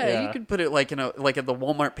 Yeah, you could put it like in the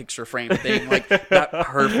Walmart picture frame thing. Like, that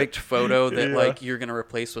perfect photo that, like, you're going to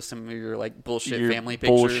replace with some of your, like, bullshit family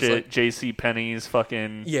pictures. Bullshit like, J.C. Penney's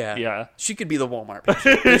fucking... Yeah. She could be the Walmart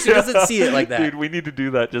picture. But she doesn't see it like that. Dude, we need to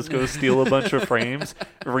do that. Just go steal a bunch of frames,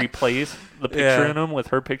 replace the picture in them with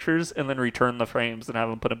her pictures, and then return the frames and have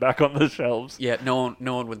them put them back on the shelves. Yeah, no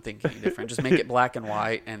one would think any different. Just make it black and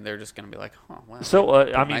white, and they're just going to be like, oh, wow.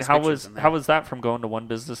 So, I mean, how was that from going to one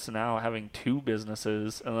business to now having 2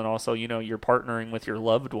 businesses, and then also, you know, you're partnering with your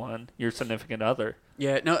loved one, your significant other?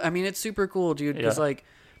 Yeah, no, I mean, it's super cool, dude, because, like,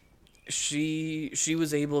 she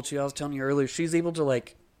was able to, I was telling you earlier, she's able to,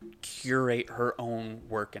 like, curate her own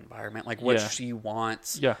work environment, like what she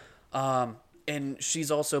wants. Yeah. And she's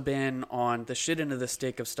also been on the shit end of the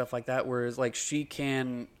stick of stuff like that, whereas like she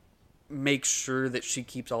can make sure that she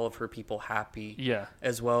keeps all of her people happy. Yeah.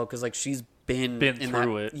 As well, because like she's been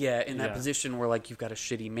through it. Yeah, in that position where like you've got a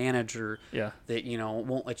shitty manager. Yeah. That, you know,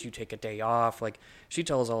 won't let you take a day off. Like, she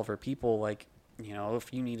tells all of her people, like, you know,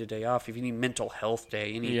 if you need a day off, if you need mental health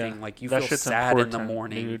day, anything, like you That feel shit's sad in the important,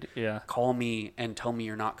 morning, dude. Yeah. call me and tell me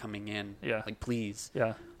you're not coming in. Yeah. Like, please.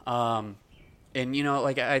 Yeah. And, you know,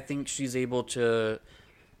 like, I think she's able to,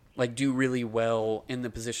 like, do really well in the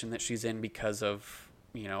position that she's in because of,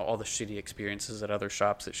 you know, all the shitty experiences at other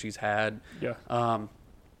shops that she's had. Yeah.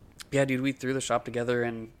 Yeah, dude, we threw the shop together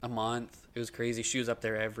in a month. It was crazy. She was up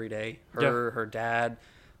there every day. Her dad.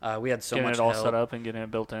 We had so getting much it all help. set up and getting it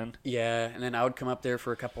built in. Yeah, and then I would come up there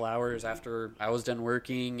for a couple hours after I was done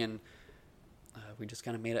working, and we just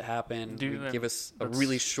kind of made it happen. Dude, give us a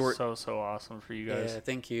really short... So awesome for you guys. Yeah,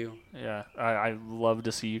 thank you. Yeah, I love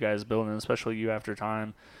to see you guys building, especially you after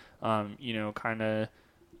time. You know, kind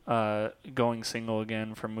of going single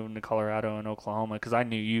again from moving to Colorado and Oklahoma, because I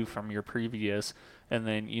knew you from your previous, and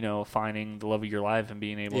then, you know, finding the love of your life and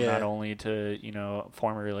being able not only to, you know,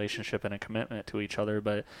 form a relationship and a commitment to each other,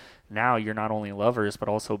 but now you're not only lovers but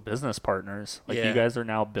also business partners. Like, you guys are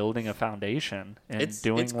now building a foundation and it's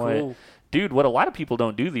what cool. Dude, what a lot of people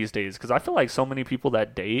don't do these days, because I feel like so many people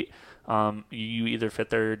that date, you either fit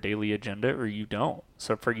their daily agenda or you don't.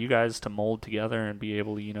 So for you guys to mold together and be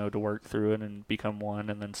able, you know, to work through it and become one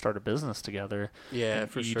and then start a business together. Yeah,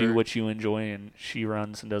 for you sure. You do what you enjoy and she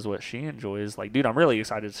runs and does what she enjoys. Like, dude, I'm really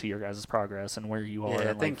excited to see your guys' progress and where you are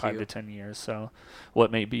in like 5 to 10 years. So what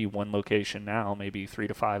may be one location now, maybe 3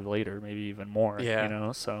 to 5 later, maybe even more, you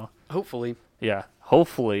know, so. Hopefully. Yeah,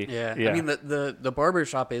 hopefully. Yeah. I mean, the barber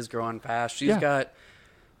shop is growing fast. She's got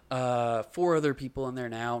 4 other people in there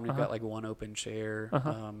now, and we've got like 1 open chair.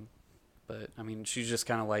 But I mean, she's just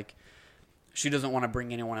kind of like, she doesn't want to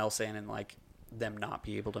bring anyone else in and like them not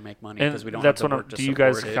be able to make money because we don't have to work to support it. Do you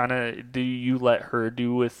guys kind of, do you let her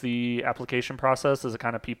do with the application process? Is it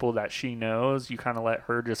kind of people that she knows? You kind of let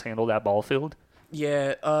her just handle that ball field?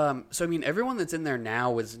 Yeah. So I mean, everyone that's in there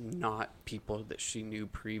now is not people that she knew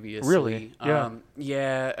previously. Really? Yeah.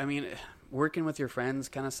 Yeah. I mean, working with your friends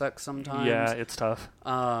kind of sucks sometimes. Yeah, it's tough.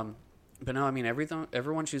 But no, I mean,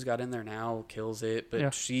 everyone she's got in there now kills it.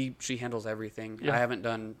 But she handles everything. Yeah. I haven't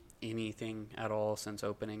done anything at all since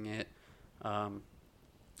opening it.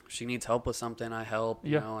 She needs help with something, I help.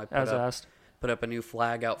 You know, I put up a new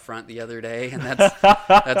flag out front the other day, and that's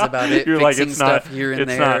about it. You're Fixing like, it's stuff not here and it's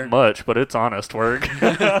there. not much, but it's honest work.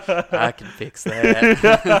 I can fix that.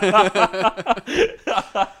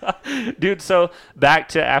 Dude, so back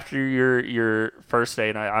to after your first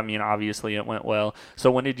date, I mean, obviously it went well.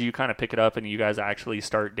 So when did you kind of pick it up and you guys actually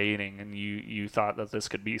start dating and you thought that this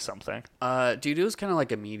could be something? Dude, it was kind of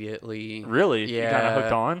like immediately. Really? Yeah. You kind of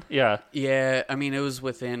hooked on? Yeah. Yeah, I mean, it was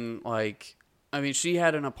within like... I mean, she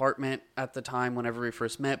had an apartment at the time whenever we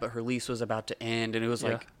first met, but her lease was about to end, and it was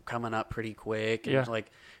like coming up pretty quick. And like,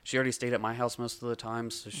 she already stayed at my house most of the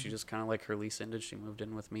time, so she just kind of like her lease ended. She moved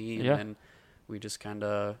in with me, and then we just kind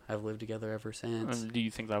of have lived together ever since. And do you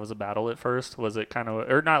think that was a battle at first? Was it kind of,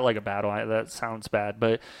 or not like a battle? That sounds bad,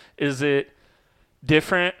 but is it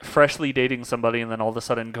different freshly dating somebody and then all of a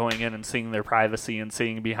sudden going in and seeing their privacy and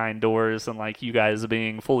seeing behind doors and like you guys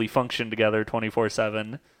being fully functioned together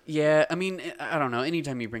 24/7? Yeah, I mean, I don't know.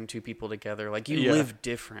 Anytime you bring 2 people together, like you live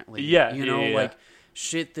differently. Yeah, you know, like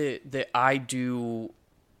shit that I do,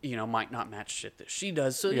 you know, might not match shit that she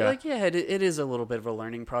does. So like, it is a little bit of a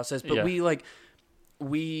learning process. But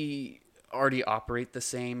we already operate the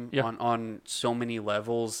same on so many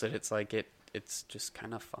levels that it's like it's just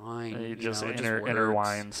kind of fine. It just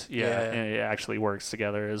intertwines. Yeah, and it actually works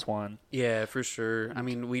together as one. Yeah, for sure. I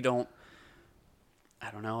mean, we don't. I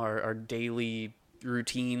don't know. Our daily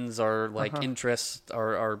routines, our like interests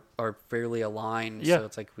are fairly aligned. So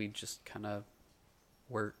it's like we just kind of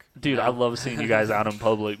work. Dude, I love seeing you guys out in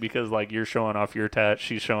public because like you're showing off your tats,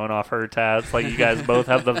 she's showing off her tats. Like you guys both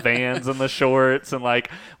have the Vans and the shorts and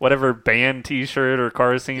like whatever band t-shirt or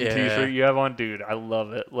car scene t-shirt you have on. Dude, I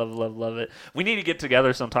love it. Love it. We need to get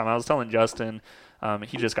together sometime. I was telling Justin,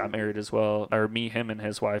 he just got married as well, or him and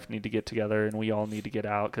his wife need to get together, and we all need to get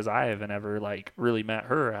out because I haven't ever like really met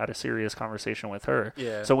her, or had a serious conversation with her.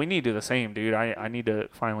 Yeah. So we need to do the same, dude. I need to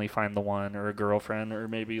finally find the one, or a girlfriend, or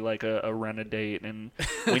maybe like a rented date, and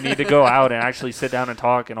we need to go out and actually sit down and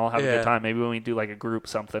talk and all have a good time. Maybe when we do like a group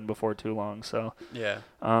something before too long. So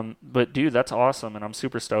but dude, that's awesome, and I'm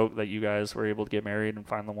super stoked that you guys were able to get married and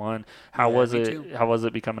find the one. How was it? Too. How was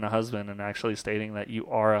it becoming a husband and actually stating that you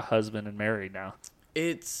are a husband and married now?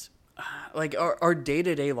 It's like our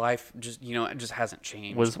day-to-day life just, you know, it just hasn't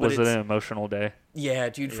changed. Was it an emotional day? Yeah,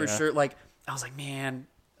 dude, for sure. Like, I was like, man,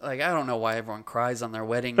 like, I don't know why everyone cries on their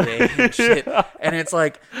wedding day and shit. And it's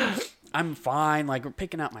like, I'm fine. Like, we're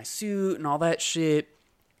picking out my suit and all that shit.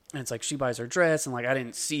 And it's like she buys her dress, and like I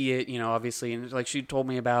didn't see it, obviously, and like she told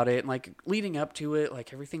me about it, and like leading up to it,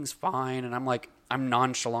 like everything's fine, and I'm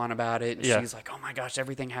nonchalant about it, and she's like, oh my gosh,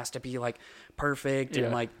 everything has to be like perfect,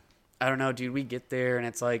 and like I don't know, dude, we get there, and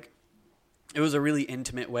it's like it was a really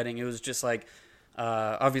intimate wedding. It was just like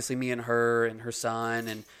obviously me and her son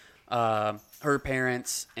and her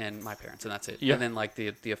parents and my parents, and that's it. And then like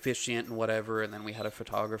the officiant and whatever, and then we had a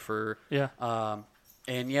photographer.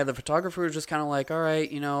 And the photographer was just kind of like, all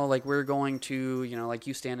right, like we're going to, like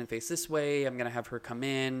you stand and face this way. I'm going to have her come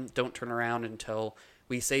in. Don't turn around until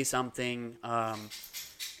we say something.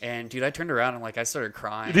 And dude, I turned around and like I started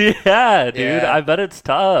crying. Yeah, dude, I bet it's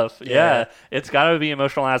tough. Yeah. It's got to be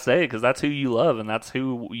emotional last day because that's who you love and that's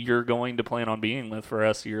who you're going to plan on being with for the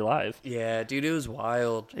rest of your life. Yeah, dude, it was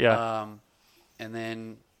wild. Yeah. And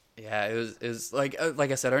then it was like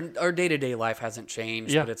I said, our day-to-day life hasn't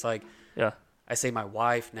changed, but it's like I say my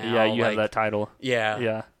wife now. Yeah, you have that title.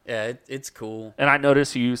 Yeah. Yeah, it's cool. And I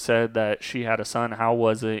noticed you said that she had a son. How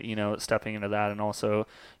was it, stepping into that? And also,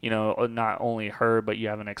 not only her, but you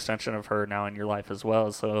have an extension of her now in your life as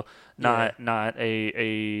well. So not well,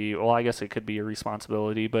 I guess it could be a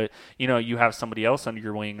responsibility, but, you have somebody else under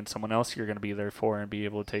your wing and someone else you're going to be there for and be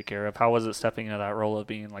able to take care of. How was it stepping into that role of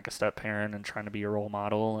being like a step parent and trying to be a role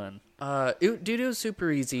model? And Dude, it was super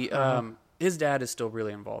easy. His dad is still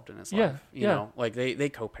really involved in his life. You know, like they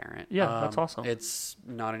co-parent. Yeah, that's awesome. It's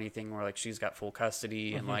not anything where like she's got full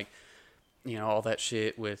custody and like, all that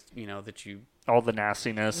shit with, that you... all the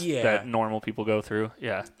nastiness that normal people go through.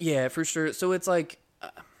 Yeah. Yeah, for sure. So it's like,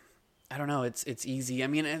 I don't know, it's easy. I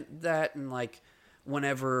mean, and like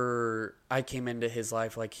whenever I came into his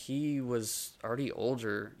life, like he was already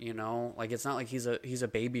older, like it's not like he's a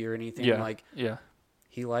baby or anything. Like,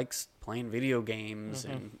 he likes playing video games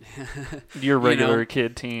and your regular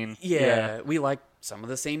kid teen. Yeah, we like some of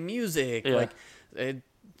the same music. Like it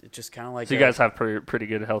just kind of like. So you guys have pretty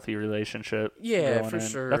good healthy relationship. Yeah, for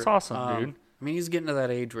sure. That's awesome, dude. I mean, he's getting to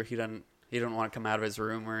that age where he don't want to come out of his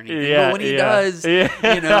room or anything. But when he does,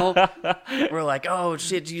 we're like, oh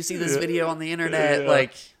shit, do you see this video on the internet?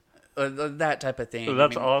 Like. That type of thing.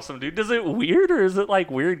 That's awesome, dude. Is it weird or is it like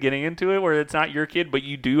weird getting into it where it's not your kid, but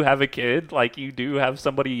you do have a kid? Like you do have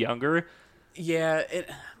somebody younger? Yeah,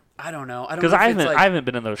 I don't know. Because I haven't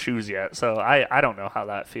been in those shoes yet, so I don't know how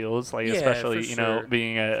that feels. Like especially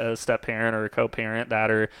being a step parent or a co-parent that,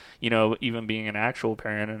 or even being an actual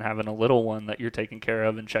parent and having a little one that you're taking care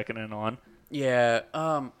of and checking in on. Yeah.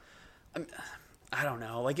 I don't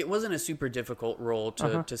know. Like it wasn't a super difficult role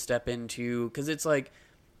to step into because it's like.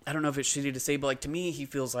 I don't know if it's shitty to say, but like to me, he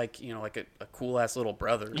feels like like a cool ass little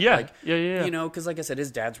brother. Yeah, like, because like I said, his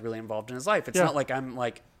dad's really involved in his life. It's not like I'm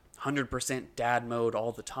like 100% dad mode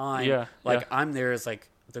all the time. Yeah, like I'm there as like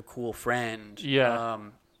the cool friend. Yeah,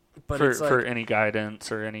 but for any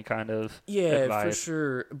guidance or any kind of advice. For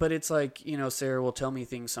sure. But it's like Sarah will tell me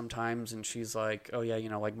things sometimes, and she's like, "Oh yeah,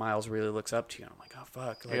 like Miles really looks up to you." And I'm like, "Oh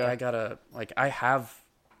fuck!" Like I gotta I have.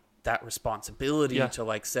 That responsibility to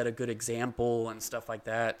like set a good example and stuff like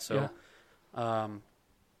that. So,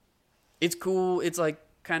 it's cool. It's like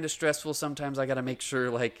kind of stressful sometimes. I got to make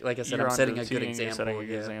sure, like I said, I'm setting a good example. Setting a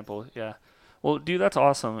good example. Yeah. Well, dude, that's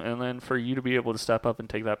awesome. And then for you to be able to step up and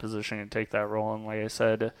take that position and take that role, and like I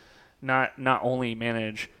said, not only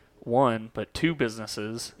manage one but two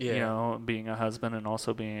businesses. Being a husband and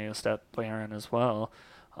also being a step parent as well.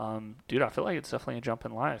 Dude, I feel like it's definitely a jump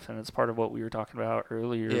in life, and it's part of what we were talking about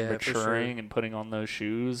earlier, maturing and putting on those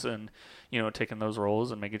shoes and, taking those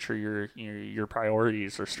roles and making sure your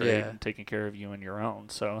priorities are straight and taking care of you and your own.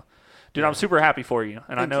 So, dude, I'm super happy for you.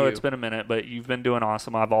 And I know it's been a minute, but you've been doing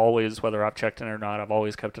awesome. I've always, whether I've checked in or not, I've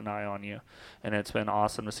always kept an eye on you. And it's been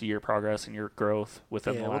awesome to see your progress and your growth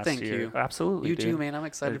within the last year. You. Absolutely, you dude. too, man. I'm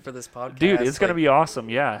excited for this podcast. Dude, it's going to be awesome,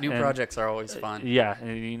 yeah. New projects are always fun. Yeah,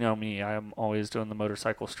 and you know me. I'm always doing the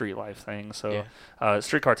motorcycle street life thing. So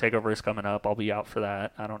Streetcar Takeover is coming up. I'll be out for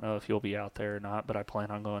that. I don't know if you'll be out there or not, but I plan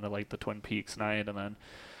on going to like the Twin Peaks night and then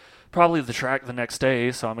probably the track the next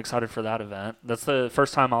day, so I'm excited for that event. That's the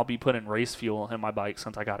first time I'll be putting race fuel in my bike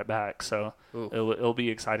since I got it back, so it'll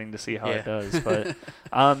be exciting to see how it does. But,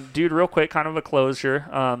 dude, real quick, kind of a closure,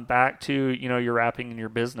 back to, your rapping and your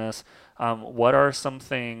business. What are some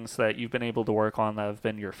things that you've been able to work on that have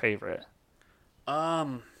been your favorite? I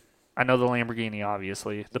know the Lamborghini,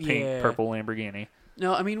 obviously, the pink, purple Lamborghini.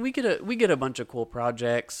 No, I mean, we get a bunch of cool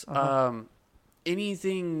projects.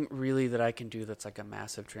 Anything really that I can do that's like a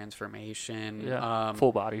massive transformation.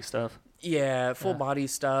 Full body stuff. Full body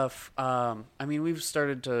stuff. I mean, we've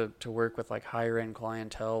started to work with like higher end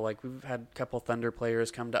clientele. Like we've had a couple Thunder players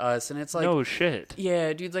come to us, and it's like no shit.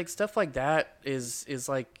 Yeah, dude, like stuff like that is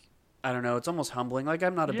like I don't know, it's almost humbling. Like,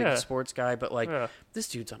 I'm not a big sports guy, but like this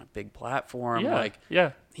dude's on a big platform. Like,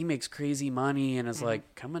 he makes crazy money and is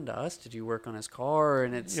like coming to us to do work on his car.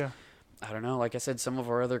 And it's, I don't know, like I said, some of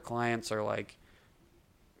our other clients are like,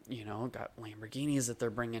 you know, got Lamborghinis that they're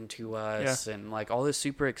bringing to us and like all this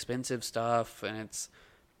super expensive stuff. And it's,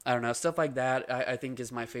 I don't know, stuff like that I think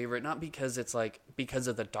is my favorite. Not because it's like, because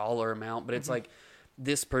of the dollar amount, but it's like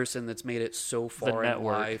this person that's made it so far in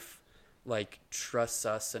life, like, trusts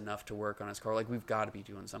us enough to work on his car. Like, we've got to be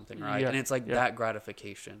doing something right. And it's like that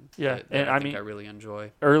gratification that I think I really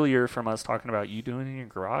enjoy. Earlier from us talking about you doing it in your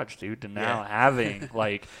garage, dude, to now having,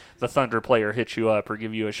 like, the Thunder player hit you up or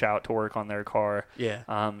give you a shout to work on their car.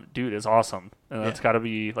 Dude, is awesome. And that's got to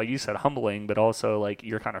be, like you said, humbling, but also, like,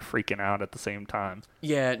 you're kind of freaking out at the same time.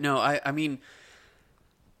 Yeah, no, I mean,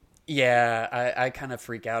 I kind of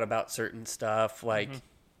freak out about certain stuff, like...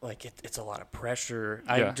 Like, it's a lot of pressure.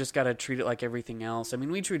 I just got to treat it like everything else. I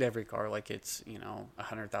mean, we treat every car like it's, you know,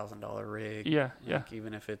 $100,000 rig. Like,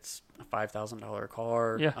 even if it's a $5,000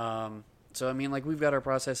 car. So, I mean, like, we've got our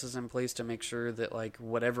processes in place to make sure that, like,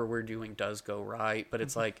 whatever we're doing does go right. But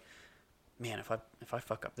it's like, man, if I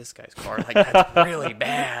fuck up this guy's car, like, that's really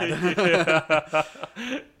bad.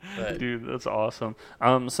 But, dude, that's awesome.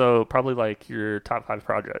 So, probably, like, your top 5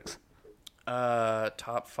 projects.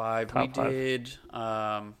 Top five. We did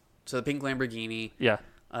so the pink Lamborghini.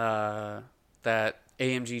 That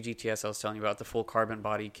AMG GTS I was telling you about, the full carbon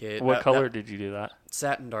body kit. What color did you do that?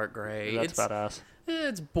 Satin dark gray. That's badass.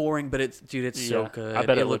 It's boring, but it's so good. I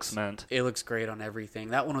bet it looks mint. It looks great on everything.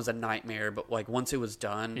 That one was a nightmare, but like once it was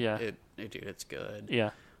done, dude, it's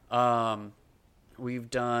good. We've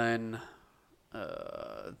done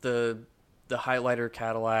the highlighter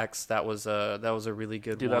Cadillacs. That was a really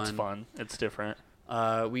good one. Dude, that's fun. It's different.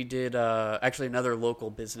 We did actually another local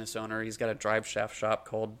business owner. He's got a drive shaft shop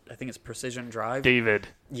called, I think it's Precision Drive. David.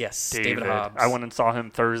 Yes, David Hobbs. I went and saw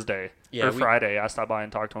him Thursday Friday. I stopped by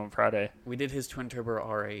and talked to him Friday. We did his twin turbo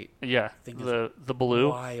R8. Yeah, the blue.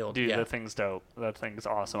 Wild. Dude, that thing's dope. That thing's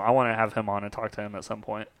awesome. I want to have him on and talk to him at some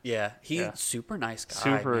point. Yeah, he's super nice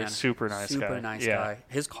guy. Super nice guy.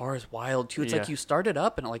 His car is wild too. It's like you start it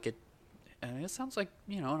up and like it sounds like,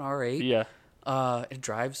 you know, an R8. It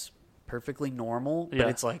drives perfectly normal, but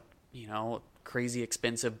it's like, you know, crazy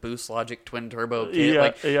expensive Boost Logic twin turbo kit. You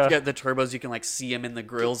got the turbos, you can like see them in the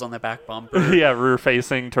grills on the back bumper. Rear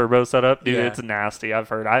facing turbo setup. Dude, it's nasty. I've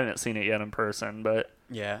heard. I haven't seen it yet in person, but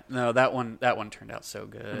no, that one turned out so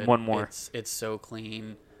good. One more. It's so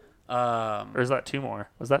clean. Or is that 2 more?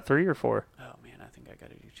 Was that 3 or 4? Oh man, I think I got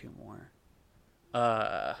to do 2 more.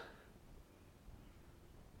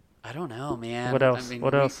 I don't know, man. What else? I mean,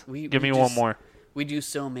 what else? Give me one more. We do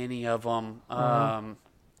so many of them,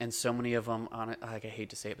 and so many of them on it. Like, I hate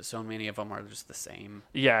to say it, but so many of them are just the same.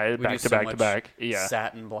 Yeah, we back to back to back. Yeah,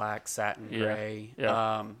 satin black, satin gray.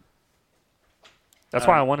 That's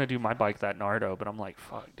why I want to do my bike, that Nardo, but I'm like,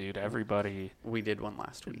 fuck, dude, everybody. We did one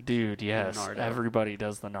last week. Dude, yes, everybody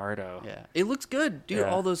does the Nardo. Yeah, it looks good, dude.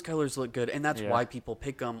 All those colors look good, and that's why people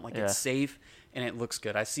pick them. Like, it's safe and it looks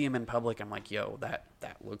good. I see them in public. I'm like, yo, that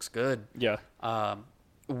looks good. Yeah.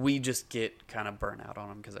 We just get kind of burnt out on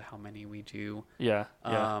them because of how many we do. Yeah.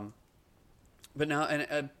 But no,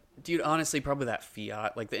 and dude, honestly, probably that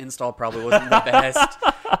Fiat. Like, the install probably wasn't the best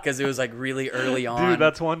because it was like really early on. Dude,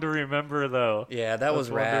 that's one to remember though. Yeah, that was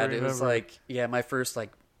rad. It was like, my first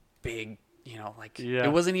like big, you know, like it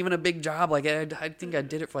wasn't even a big job. Like, I think I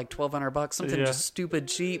did it for like $1,200, something just stupid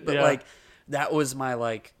cheap. But like, that was my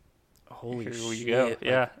like, holy shit. Go.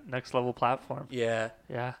 Like, next level platform. Yeah.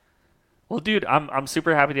 Well, dude, I'm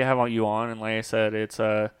super happy to have you on, and like I said, it's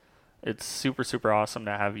super awesome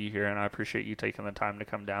to have you here, and I appreciate you taking the time to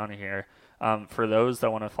come down here. For those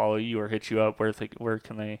that want to follow you or hit you up, where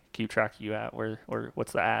can they keep track of you at? Where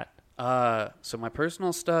what's the at? So my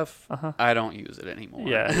personal stuff, I don't use it anymore.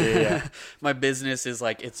 Yeah. My business is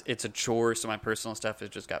like, it's a chore, so my personal stuff has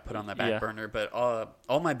just got put on the back burner. But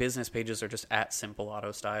all my business pages are just at Simple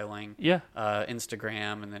Auto Styling. Yeah.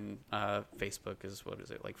 Instagram, and then Facebook is, what is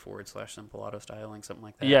it, like /Simple Auto Styling, something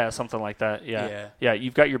like that. Yeah, something like that. Yeah.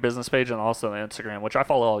 You've got your business page and also the Instagram, which I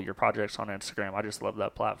follow all your projects on Instagram. I just love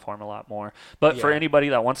that platform a lot more. But for anybody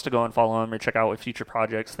that wants to go and follow him or check out what future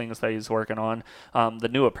projects, things that he's working on, the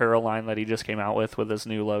new apparel line that he just came out with his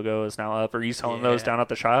new logo is now up. Are you selling those down at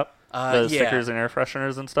the shop? The stickers and air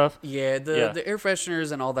fresheners and stuff? Yeah, the air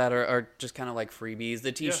fresheners and all that are just kind of like freebies.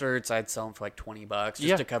 The t-shirts, I'd sell them for like $20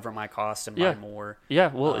 just to cover my costs and buy more.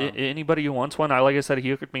 Yeah, well, anybody who wants one, like I said, he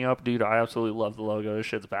hooked me up. Dude, I absolutely love the logo. This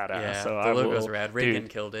shit's badass. Yeah, so the logo's rad. Reagan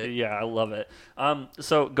killed it. Yeah, I love it.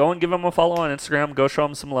 So go and give him a follow on Instagram. Go show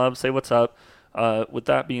him some love. Say what's up. With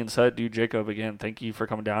that being said, dude, Jacob, again, thank you for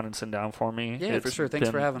coming down and sitting down for me. Yeah, for sure. Thanks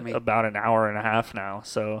for having me. About an hour and a half now,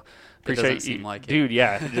 so appreciate it doesn't you, seem like dude. It.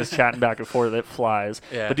 Yeah, just chatting back and forth, it flies.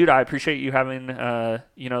 Yeah. But dude, I appreciate you having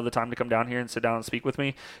the time to come down here and sit down and speak with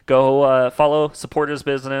me. Go follow, support his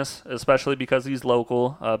business, especially because he's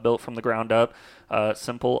local, built from the ground up.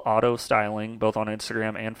 Simple Auto Styling, both on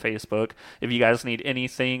Instagram and Facebook. If you guys need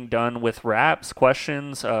anything done with wraps,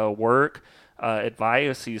 questions, work,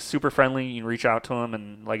 advice, he's super friendly. You can reach out to him,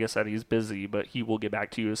 and like I said, he's busy, but he will get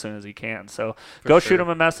back to you as soon as he can. So go shoot him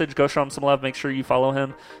a message, go show him some love, make sure you follow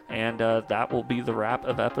him, and that will be the wrap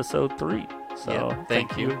of episode 3. So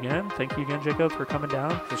thank you again, Jacob, for coming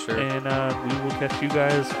down. For sure. And we will catch you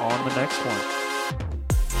guys on the next one.